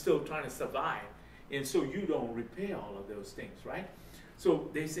 right? I'm still trying to survive. And so you don't repair all of those things, right? So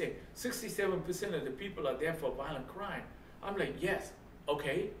they say 67% of the people are there for violent crime. I'm like, yes,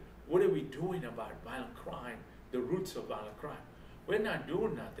 okay, what are we doing about violent crime, the roots of violent crime? We're not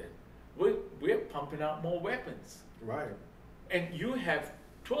doing nothing. We're pumping out more weapons. Right. And you have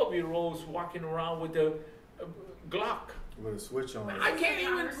 12-year-olds walking around with a Glock. With a switch on. I can't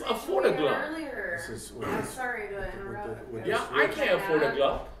even afford a Glock. Earlier. With I'm this- sorry to interrupt. with Yeah, I can't afford a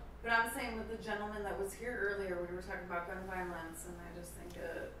Glock. But I'm saying with the gentleman that was here earlier, we were talking about gun violence, and I just think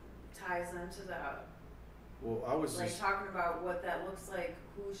it ties into that. Well, I was Like just talking about what that looks like,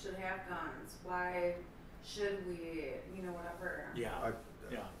 who should have guns, why should we, whatever. Yeah,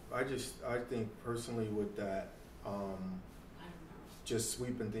 yeah. I think personally with that, I don't know. just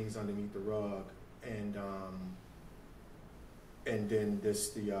sweeping things underneath the rug, and then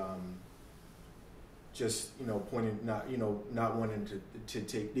just pointing, not wanting to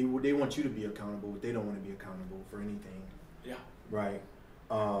take. They want you to be accountable, but they don't want to be accountable for anything. Yeah. Right.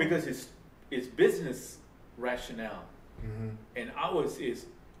 Because it's business rationale, Mm-hmm. and ours is,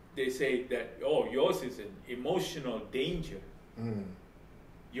 they say that, yours is an emotional danger. Mm.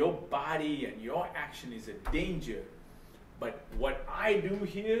 Your body and your action is a danger. But what I do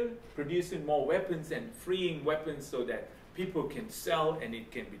here, producing more weapons and freeing weapons so that people can sell and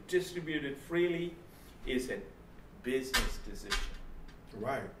it can be distributed freely, is a business decision.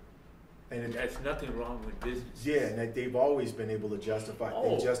 Right. And There's nothing wrong with business. yeah, and that they've always been able to justify.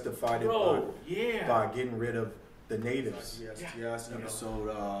 They justified it by getting rid of the natives. Yes,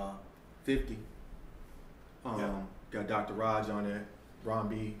 episode 50. Got Dr. Raj on there. Ron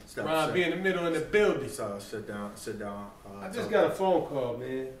B. Ron B in the middle in the building. So sit down. I just got a phone call,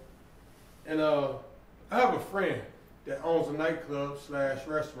 man. And I have a friend that owns a nightclub /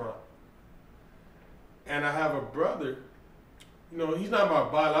 restaurant. And I have a brother, he's not my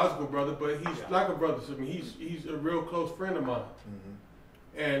biological brother, but he's like a brother to me. He's a real close friend of mine.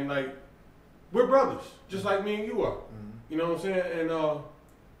 Mm-hmm. And like, we're brothers, just like me and you are. Mm-hmm. You know what I'm saying? And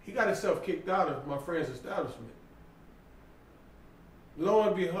he got himself kicked out of my friend's establishment. Lo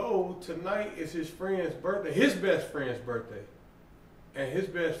and behold, tonight is his friend's birthday, his best friend's birthday. And his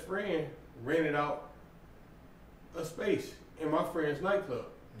best friend rented out a space in my friend's nightclub.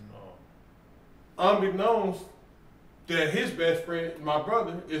 Unbeknownst that his best friend, my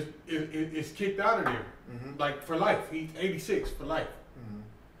brother, is kicked out of there. Mm-hmm. Like for life. He's 86 for life. Mm-hmm.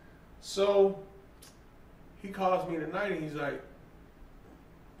 So he calls me tonight and he's like,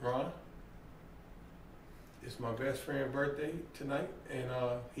 Ron, it's my best friend's birthday tonight, and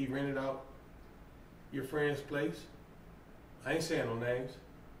he rented out your friend's place. I ain't saying no names,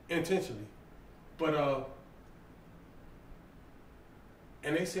 intentionally. But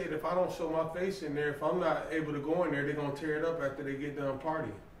And they said if I don't show my face in there, if I'm not able to go in there, they're gonna tear it up after they get done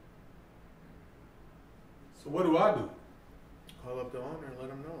partying. So what do I do? Call up the owner and let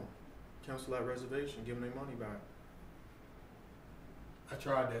them know. Cancel that reservation. Give them their money back. I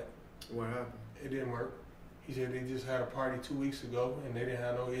tried that. What happened? It didn't work. He said they just had a party 2 weeks ago and they didn't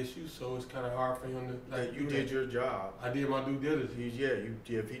have no issues, so it's kind of hard for him to like. You did your job. I did my due diligence.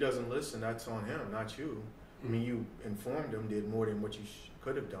 If he doesn't listen, that's on him, not you. I mean, you informed him, did more than what you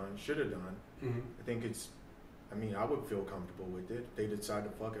could have done, should have done. Mm-hmm. I think I would feel comfortable with it. They decide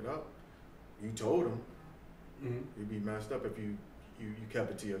to fuck it up. You told him. Mm-hmm. You'd be messed up if you kept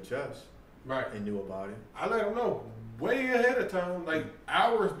it to your chest. Right. And knew about it. I let him know way ahead of time, like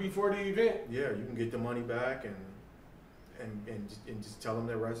hours before the event. Yeah, you can get the money back and just tell them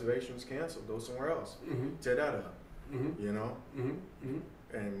their reservation was canceled. Go somewhere else. Mm-hmm. Tear that up. Mm-hmm. You know. Mm-hmm. Mm-hmm.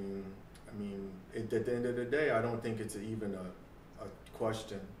 And at the end of the day, I don't think it's even a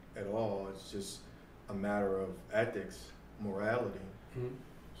question at all. It's just a matter of ethics, morality. Mm-hmm.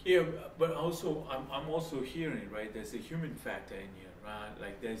 Yeah, but also I'm also hearing, right, there's a human factor in here, right?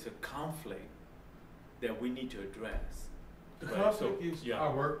 Like there's a conflict that we need to address. The right? conflict is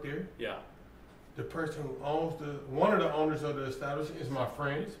I work there. Yeah. The person who owns one of the owners of the establishment is my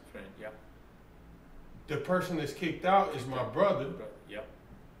friend. It's a friend, yeah. The person that's kicked out is my brother. Yep.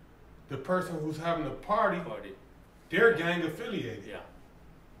 The person who's having the party. They're gang affiliated. Yeah.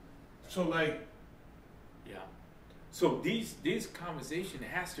 So like. Yeah. So this conversation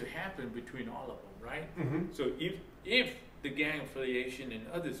has to happen between all of them, right? Mm-hmm. So if the gang affiliation and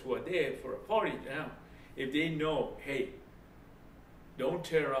others who are there for a party now, if they know, hey, don't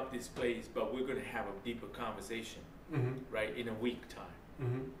tear up this place, but we're going to have a deeper conversation, mm-hmm. right, in a week time,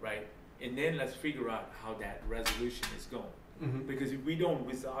 mm-hmm. right? And then let's figure out how that resolution is going. Mm-hmm. Because if we don't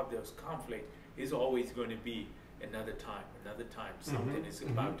resolve those conflicts, it's always going to be another time, something mm-hmm. is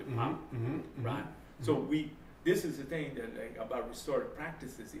about to pop, mm-hmm. right? Mm-hmm. So this is the thing that like about restorative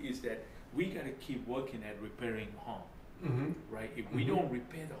practices is that we got to keep working at repairing harm, mm-hmm. right? If we don't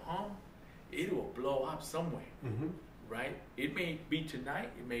repair the harm, it will blow up somewhere, mm-hmm. right? It may be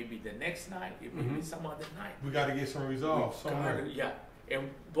tonight, it may be the next night, it may be some other night. We got to get some resolve somewhere. Yeah, and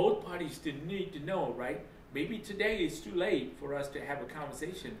both parties need to know, right? Maybe today is too late for us to have a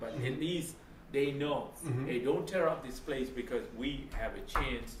conversation, but at least they know, hey, don't tear up this place because we have a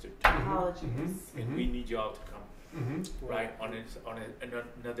chance to talk, and we need y'all to come, right, on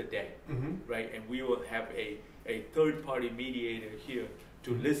another day, right? And we will have a third-party mediator here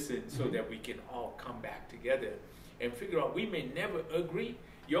to listen so that we can all come back together and figure out. We may never agree.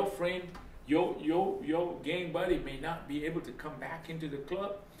 Your friend, your gang buddy may not be able to come back into the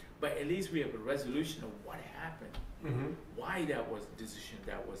club, but at least we have a resolution of what happened, why that was the decision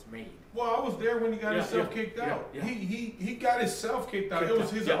that was made. Well, I was there when he got himself kicked out. Yeah. He got himself kicked out. It was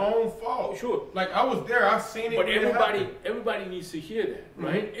his own fault. Sure. Like I was there. I've seen it. But everybody needs to hear that,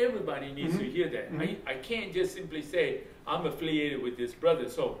 right? Everybody needs to hear that. I can't just simply say I'm affiliated with this brother,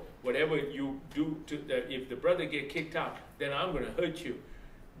 so whatever you do if the brother get kicked out, then I'm going to hurt you.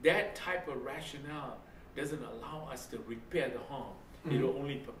 That type of rationale doesn't allow us to repair the harm. It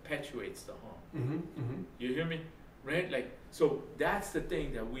only perpetuates the harm. You hear me? Right? Like, so that's the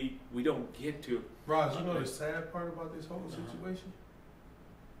thing that we don't get to. Raj, you know the sad part about this whole situation?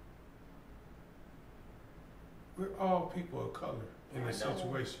 We're all people of color in this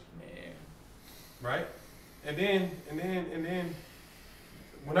situation. Man. Right? And then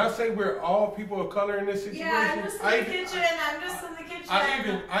when I say we're all people of color in this situation, yeah, I'm just in the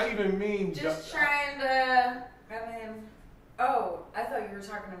kitchen. I even mean just trying to. Oh, I thought you were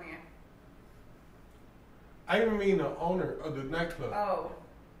talking to me. I even mean the owner of the nightclub. Oh.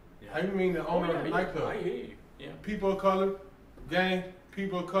 I even mean the owner of the nightclub. I hear you. Yeah. People of color, gang,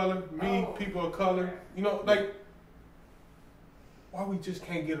 people of color, me, people of color. You know, like, why we just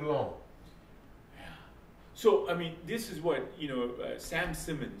can't get along? Yeah. So, I mean, this is what, Sam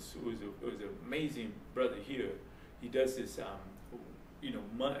Simmons, who is an amazing brother here, he does this,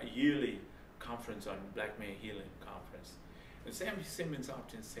 yearly conference on Black Man Healing Conference. And Sam Simmons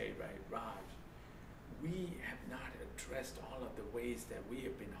often say, right, Raj, we have not addressed all of the ways that we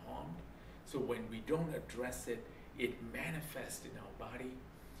have been harmed. So when we don't address it, it manifests in our body,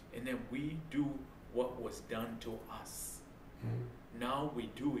 and then we do what was done to us. Now we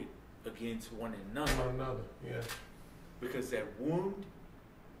do it against one another. Yeah. Because that wound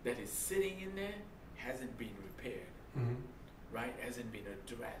that is sitting in there hasn't been repaired, right? Hasn't been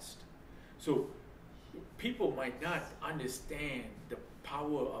addressed. So people might not understand the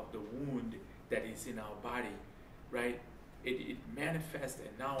power of the wound that is in our body, right? It manifests, and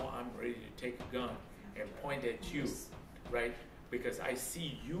now I'm ready to take a gun and point at you, right? because I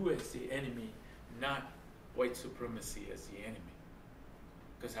see you as the enemy, not white supremacy as the enemy.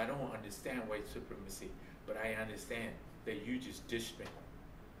 Because I don't understand white supremacy, but I understand that you just dished me,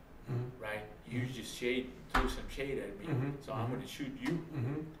 right? You just threw some shade at me, so I'm going to shoot you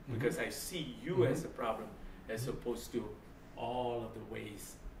because I see you as the problem as opposed to all of the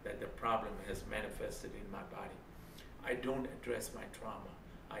ways that the problem has manifested in my body. I don't address my trauma.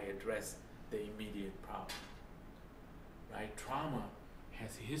 I address the immediate problem, right? Trauma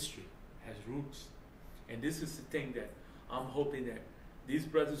has history, has roots. And this is the thing that I'm hoping that these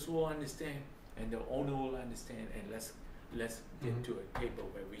brothers will understand and the owner will understand, and let's get to a table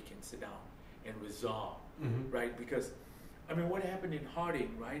where we can sit down and resolve, right? Because, I mean, what happened in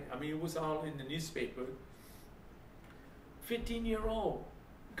Harding, right? I mean, it was all in the newspaper. 15-year-old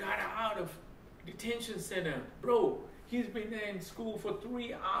got out of detention center. Bro, he's been there in school for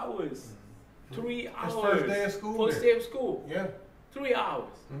 3 hours. 3 hours. His first day of school. First day of school. Yeah. 3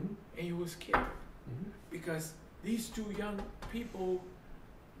 hours. And he was killed. Because these two young people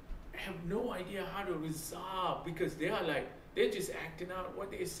have no idea how to resolve, because they're just acting out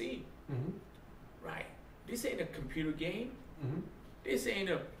what they see. Right? This ain't a computer game. This ain't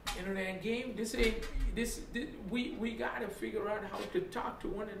a internet game. We gotta figure out how to talk to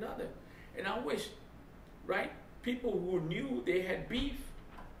one another. And I wish, right, people who knew they had beef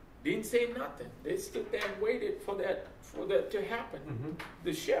didn't say nothing. They stood there and waited for that to happen.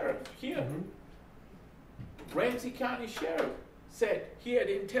 The sheriff here, Ramsey County Sheriff, said he had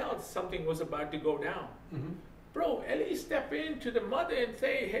intel something was about to go down. Bro, at least step in to the mother and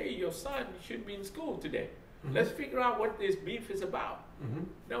say, hey, your son should be in school today. Let's figure out what this beef is about.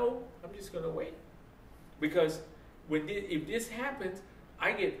 No, I'm just going to wait. Because if this happens,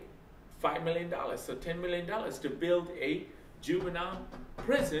 I get $5 million, so $10 million to build a juvenile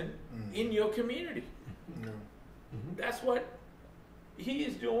prison in your community. That's what he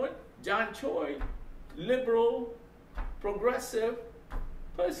is doing. John Choi, liberal, progressive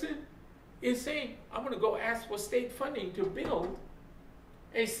person, is saying, I'm going to go ask for state funding to build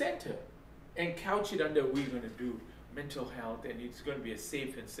a center and couch it under, we're going to do mental health and it's going to be a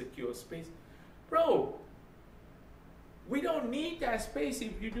safe and secure space. Bro, we don't need that space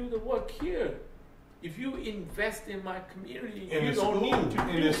if you do the work here. If you invest in my community, you don't need to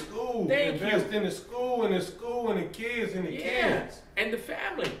in the school. Invest in the school and the kids and the kids. And the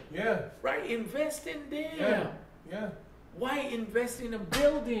family. Yeah. Right? Invest in them. Yeah. Why invest in a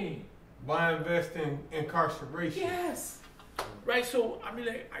building? Why invest in incarceration? Yes. Right? So, I mean,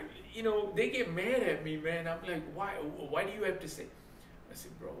 like, they get mad at me, man. I'm like, why do you have to say? I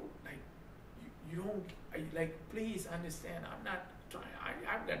said, bro, like, you don't, please understand, I'm not trying,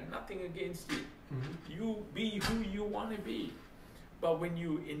 I've got nothing against you. You be who you want to be. But when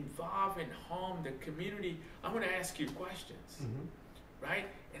you involve and harm the community, I'm going to ask you questions. Right?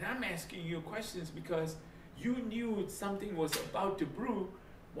 And I'm asking you questions because you knew something was about to brew.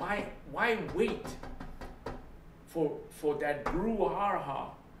 Why wait for that brouhaha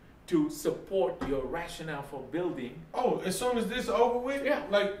to support your rationale for building? Oh, as soon as this is over with,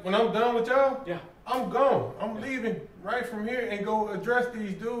 like when I'm done with y'all, I'm gone. I'm leaving right from here and go address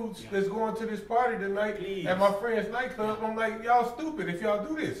these dudes that's going to this party tonight at my friend's nightclub. I'm like, y'all stupid if y'all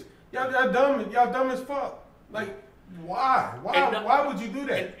do this. Y'all dumb as fuck. Like, why? Why would you do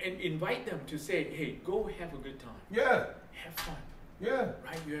that? And invite them to say, hey, go have a good time. Yeah. Have fun. Yeah.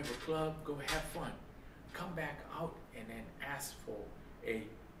 Right? You have a club, go have fun. Come back out and then ask for a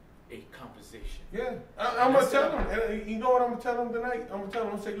conversation. Yeah. I'm going to tell them. And you know what I'm going to tell them tonight? I'm going to tell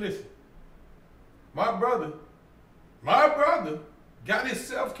them, say, listen, my brother got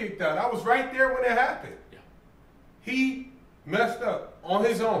himself kicked out. I was right there when it happened. Yeah. He messed up on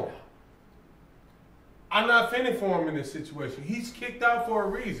his own. Yeah. I'm not fending for him in this situation. He's kicked out for a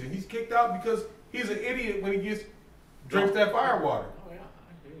reason. He's kicked out because he's an idiot when he drinks that fire water. Oh, yeah,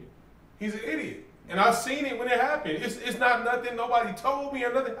 I hear you. He's an idiot. And I've seen it when it happened. It's not nothing nobody told me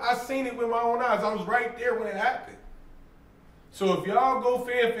or nothing. I seen it with my own eyes. I was right there when it happened. So if y'all go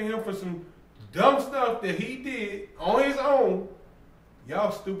fend for him for some dumb stuff that he did on his own,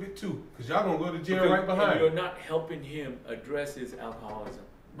 y'all stupid too. Because y'all going to go to jail right behind him. You're not helping him address his alcoholism.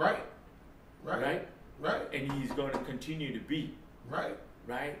 Right. And he's going to continue to be. Right?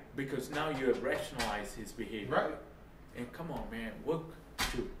 Because now you have rationalized his behavior. Right. And come on, man, work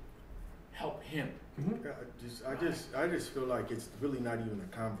to help him. I just feel like it's really not even a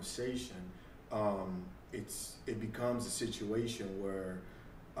conversation. It becomes a situation where,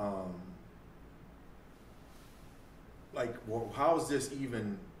 how does this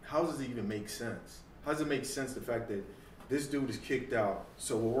even make sense? How does it make sense the fact that this dude is kicked out,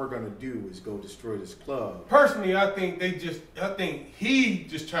 so what we're gonna do is go destroy this club. Personally, I think he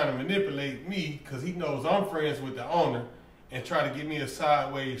just trying to manipulate me because he knows I'm friends with the owner and try to give me a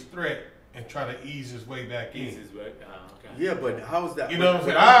sideways threat and try to ease his way back in. Ease his way. Okay. Yeah, but how's that? You know what I'm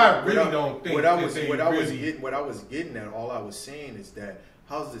saying? I really don't think what I was getting at. All I was saying is that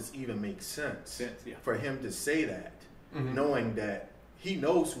how does this even make sense Yeah. for him to say that, knowing that he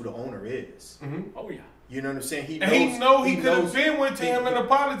knows who the owner is? Oh yeah. You know what I'm saying? He could have been with him and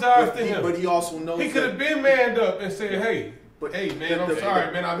apologized to him. But he also knows he could have been manned up and said, "Hey, But hey man, I'm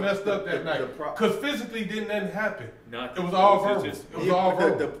sorry, man, I messed up that night." Because physically didn't nothing happen. It was all verbal. It was all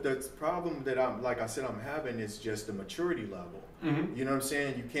verbal. The problem that I'm having is just the maturity level. You know what I'm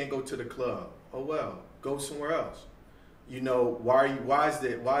saying? You can't go to the club. Oh well, go somewhere else. You know, why is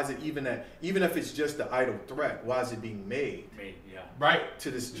it even if it's just the idle threat, why is it being made? Right.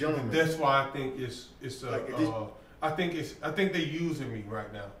 To this gentleman. That's why I think I think they're using me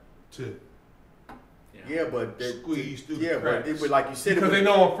right now to squeeze through the cracks. But it would, like you said, because they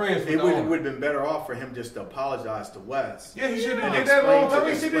know I'm friends with it the owner. would have been better off for him just to apologize to Wes. Yeah, he should have did that long time.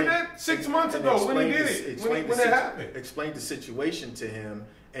 He should have did that 6 months ago when he did it. When it happened. Explain the situation to him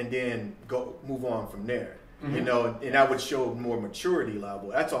and then move on from there. You know, and that would show more maturity level.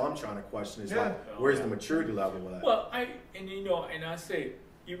 That's all I'm trying to question is where's the maturity level at? Well, I say,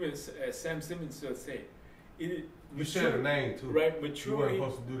 even as Sam Simmons would say, you said a name too. Right, maturity. You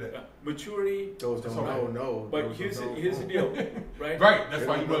weren't supposed to do that. Maturity. Those don't know. But here's the deal, right? Right, that's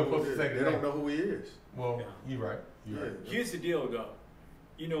why you weren't supposed to say that. They don't know who he is. Well, you're right. You're right. Here's the deal, though.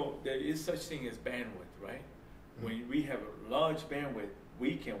 You know, there is such thing as bandwidth, right? When we have a large bandwidth,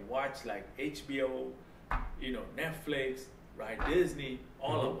 we can watch like HBO, you know, Netflix, right, Disney,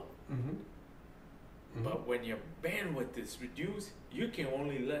 all of them. But when your bandwidth is reduced, you can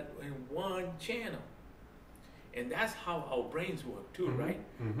only let in one channel. And that's how our brains work too, right?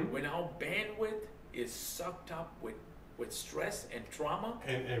 When our bandwidth is sucked up with stress and trauma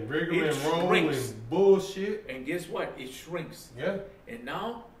and rigor and roll and bullshit. And guess what? It shrinks. Yeah. And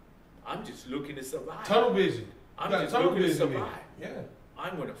now I'm just looking to survive. Tunnel vision. I'm just looking to survive. Yeah.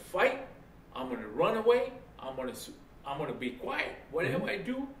 I'm gonna fight. I'm gonna run away. I'm gonna be quiet. Whatever I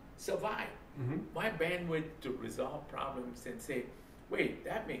do, survive. My bandwidth to resolve problems and say, wait,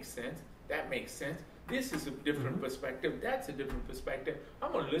 that makes sense. That makes sense. This is a different perspective. That's a different perspective.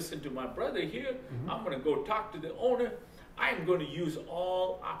 I'm gonna listen to my brother here. I'm gonna go talk to the owner. I'm gonna use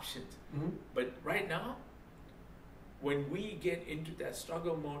all options. But right now, when we get into that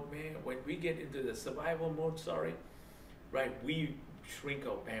struggle mode, man, when we get into the survival mode, right, we shrink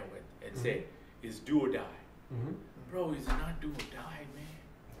our bandwidth and say, it's do or die. Bro, it's not do or die,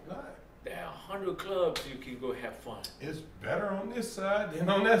 man. Right. There are 100 clubs you can go have fun. It's better on this side than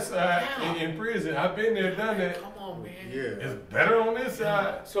on that side in prison. I've been there, done that. Come on, man. Yeah. It's better on this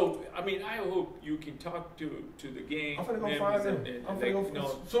side. So, I mean, I hope you can talk to the gang. I'm finna go find them.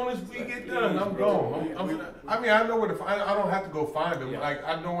 As soon as we get done, I'm bro. gone. I know where to find. I don't have to go find them. Yeah. Like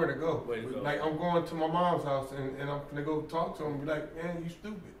I know where to go. Where to go. Like I'm going to my mom's house and I'm gonna go talk to them. And be like, man, you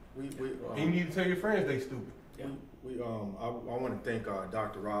stupid. You need to tell your friends they stupid. Yeah. I want to thank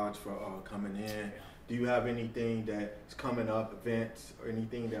Dr. Raj for coming in. Yeah. Do you have anything that's coming up, events, or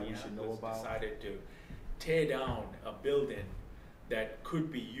anything that we should know about? Decided to tear down a building that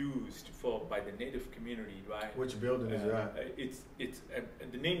could be used by the native community, right? Which building is that? It's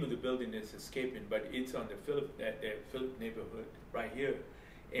the name of the building is escaping, but it's on the Phillip neighborhood right here,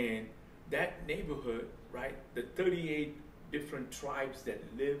 and that neighborhood, right? The 38 different tribes that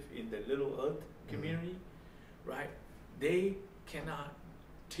live in the Little Earth community. Right? They cannot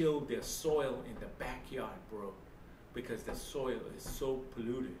till their soil in the backyard, bro, because the soil is so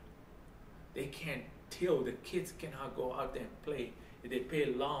polluted. They can't till. The kids cannot go out there and play. If they play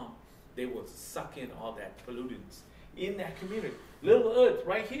long, they will suck in all that pollutants in that community. Little Earth,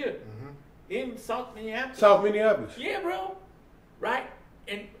 right here, in South Minneapolis. South Minneapolis. Yeah, bro. Right?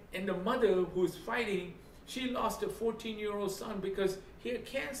 And the mother who's fighting, she lost a 14-year-old son because he had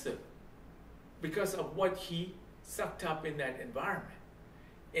cancer. Because of what he sucked up in that environment.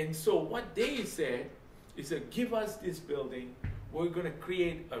 And so what they said is that give us this building, we're going to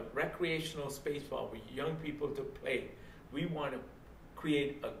create a recreational space for our young people to play. We want to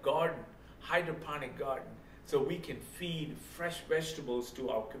create a garden, hydroponic garden, so we can feed fresh vegetables to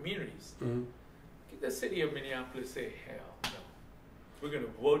our communities. The city of Minneapolis say, hell no. We're going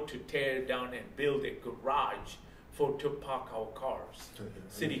to vote to tear it down and build a garage to park our cars,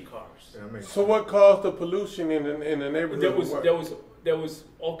 city cars. So what caused the pollution in the neighborhood? There was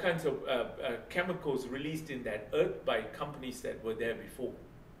all kinds of chemicals released in that earth by companies that were there before.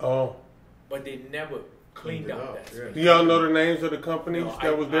 Oh. But they never cleaned up that space. Do y'all know the names of the companies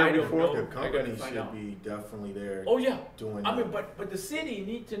that was there I don't before? know. The I gotta company find should out. be definitely there. Oh yeah, doing I mean, that. but the city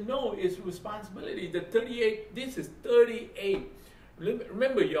need to know its responsibility. The 38. This is 38.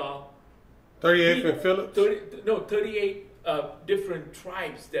 Remember, y'all. 38th and Phillips? 38 different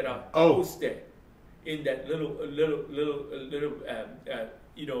tribes that are hosted in that little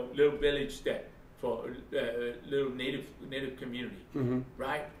village that for little native community,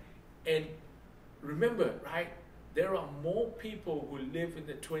 right? And remember, right? There are more people who live in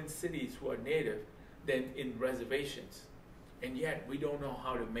the Twin Cities who are native than in reservations, and yet we don't know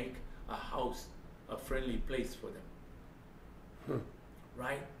how to make a house a friendly place for them,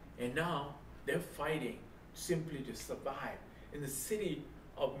 right? And now they're fighting simply to survive. In the city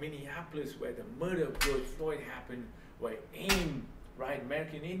of Minneapolis, where the murder of George Floyd happened, where AIM, right,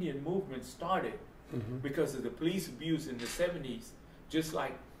 American Indian movement started because of the police abuse in the 70s, just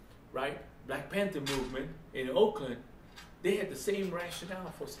like, right, Black Panther movement in Oakland, they had the same rationale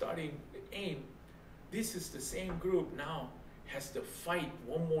for starting AIM. This is the same group now has to fight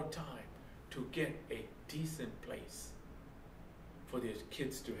one more time to get a decent place for their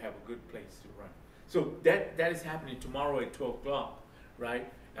kids to have a good place to run. So that is happening tomorrow at 12 o'clock,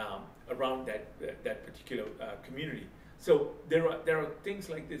 right, around that particular community. So there are things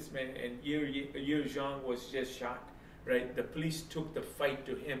like this, man. And Ye Zhang was just shot, right? The police took the fight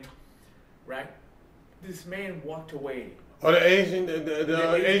to him, right? This man walked away. Oh, the Asian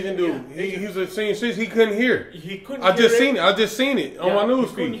dude. Yeah. He was a senior citizen. He couldn't hear. He couldn't. I just seen it on my news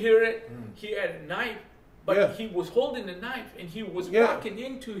He couldn't feed. hear it. He had a knife, but Yeah. he was holding the knife, and he was walking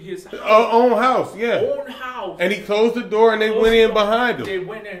into his house. Own house, yeah. Own house. And he closed the door, and they went in behind him. They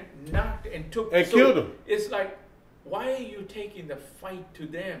went in, knocked, and took And killed him. It's like, why are you taking the fight to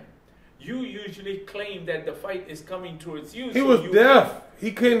them? You usually claim that the fight is coming towards you. He was deaf.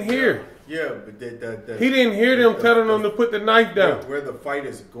 He couldn't hear. Yeah, but He didn't hear them telling him to put the knife down. Where the fight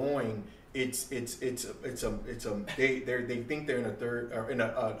is going, they think they're in a third or in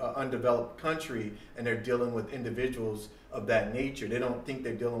a undeveloped country, and they're dealing with individuals of that nature. They don't think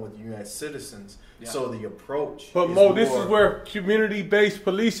they're dealing with U.S. citizens. Yeah. So the approach. But is Mo, this more- is where community-based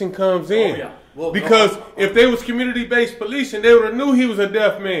policing comes in. Oh, yeah. Well, Because if they was community-based policing, they would have knew he was a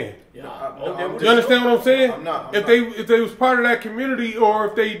deaf man. Yeah. No, they I'm would You understand what I'm saying? I'm not- if they was part of that community, or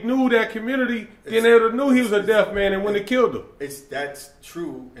if they knew that community, then they would have knew he was a deaf man and wouldn't have killed him. That's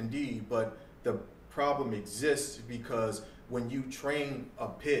true indeed, but the problem exists because when you train a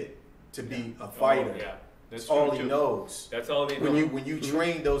pit to be a fighter, That's that's all true, he too. knows. That's all they know. When you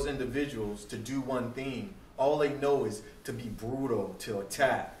train those individuals to do one thing, all they know is to be brutal, to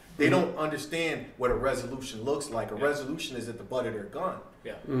attack. They don't understand what a resolution looks like. A resolution is at the butt of their gun.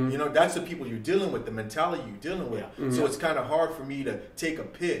 Yeah. You know, that's the people you're dealing with, the mentality you're dealing with. So it's kind of hard for me to take a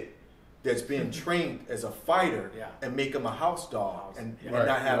pit that's been trained as a fighter and make him a house dog and not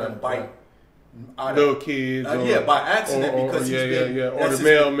have him bite out Little of, kids. by accident because or that's the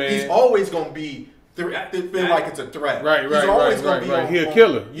mailman. He's always going to be feel like it's a threat. Right. He's always gonna be He a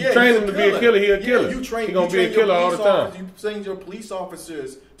killer. You train him to be a killer. He a killer. You train. He gonna you be a train your killer all the police time. officers, you train your police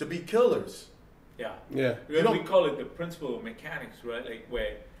officers to be killers. Yeah. Yeah. We call it the principle of mechanics, right? Like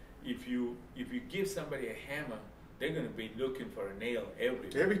where if you give somebody a hammer, they're gonna be looking for a nail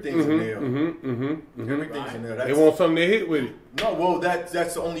everywhere. Everything's a nail. Everything's a nail. They want something to hit with it. No, well, that's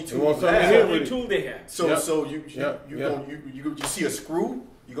the only tool. want you something to have. hit That's with the tool they have. So you see a screw,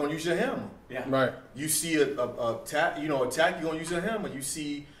 you're gonna use your hammer. Yeah. Right. You see a tack, you're gonna use a hammer. You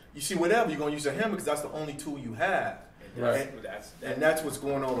see whatever, you're gonna use a hammer because that's the only tool you have. Right. And that's what's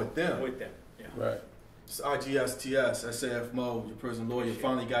going on with them. With them. Yeah. Right. It's IGSTS, SAF Mo, your prison lawyer,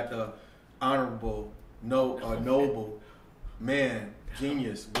 finally got the honorable, noble man,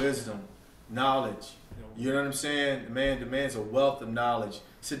 genius, wisdom, knowledge. You know what I'm saying? The man demands a wealth of knowledge.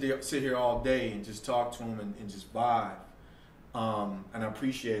 Sit here all day and just talk to him and just vibe. And I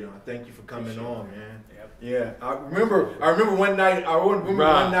appreciate him. I thank you for coming on, man. Yep. Yeah, I remember one night. I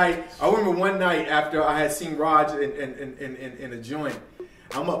remember one night after I had seen Raj in a joint.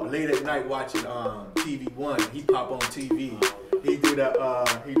 I'm up late at night watching TV One. He pop on TV. He do the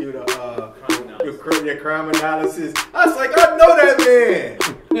crime analysis. I was like, I know that man.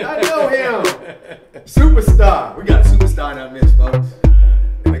 I know him. Superstar. We got a superstar in our midst, folks.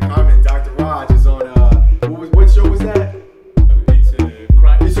 In the comment, Dr. Raj is on. What show was that? It's a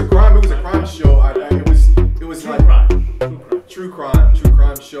crime. It's a crime. It was a crime show. It was True like crime. true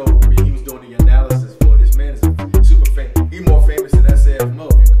crime show. Where he was doing the analysis for. This man is super famous. He's more famous than SAF Mo.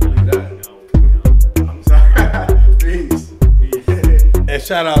 If you can believe that. No. I'm sorry. Peace. And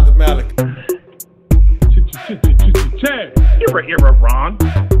shout out to Malik. You're Ron.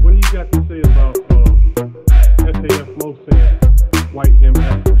 What do you got to say about KF saying white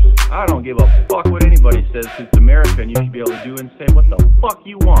impactors. I don't give a fuck what anybody says. It's America, and you should be able to do and say what the fuck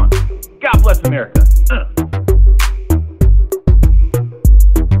you want. God bless America.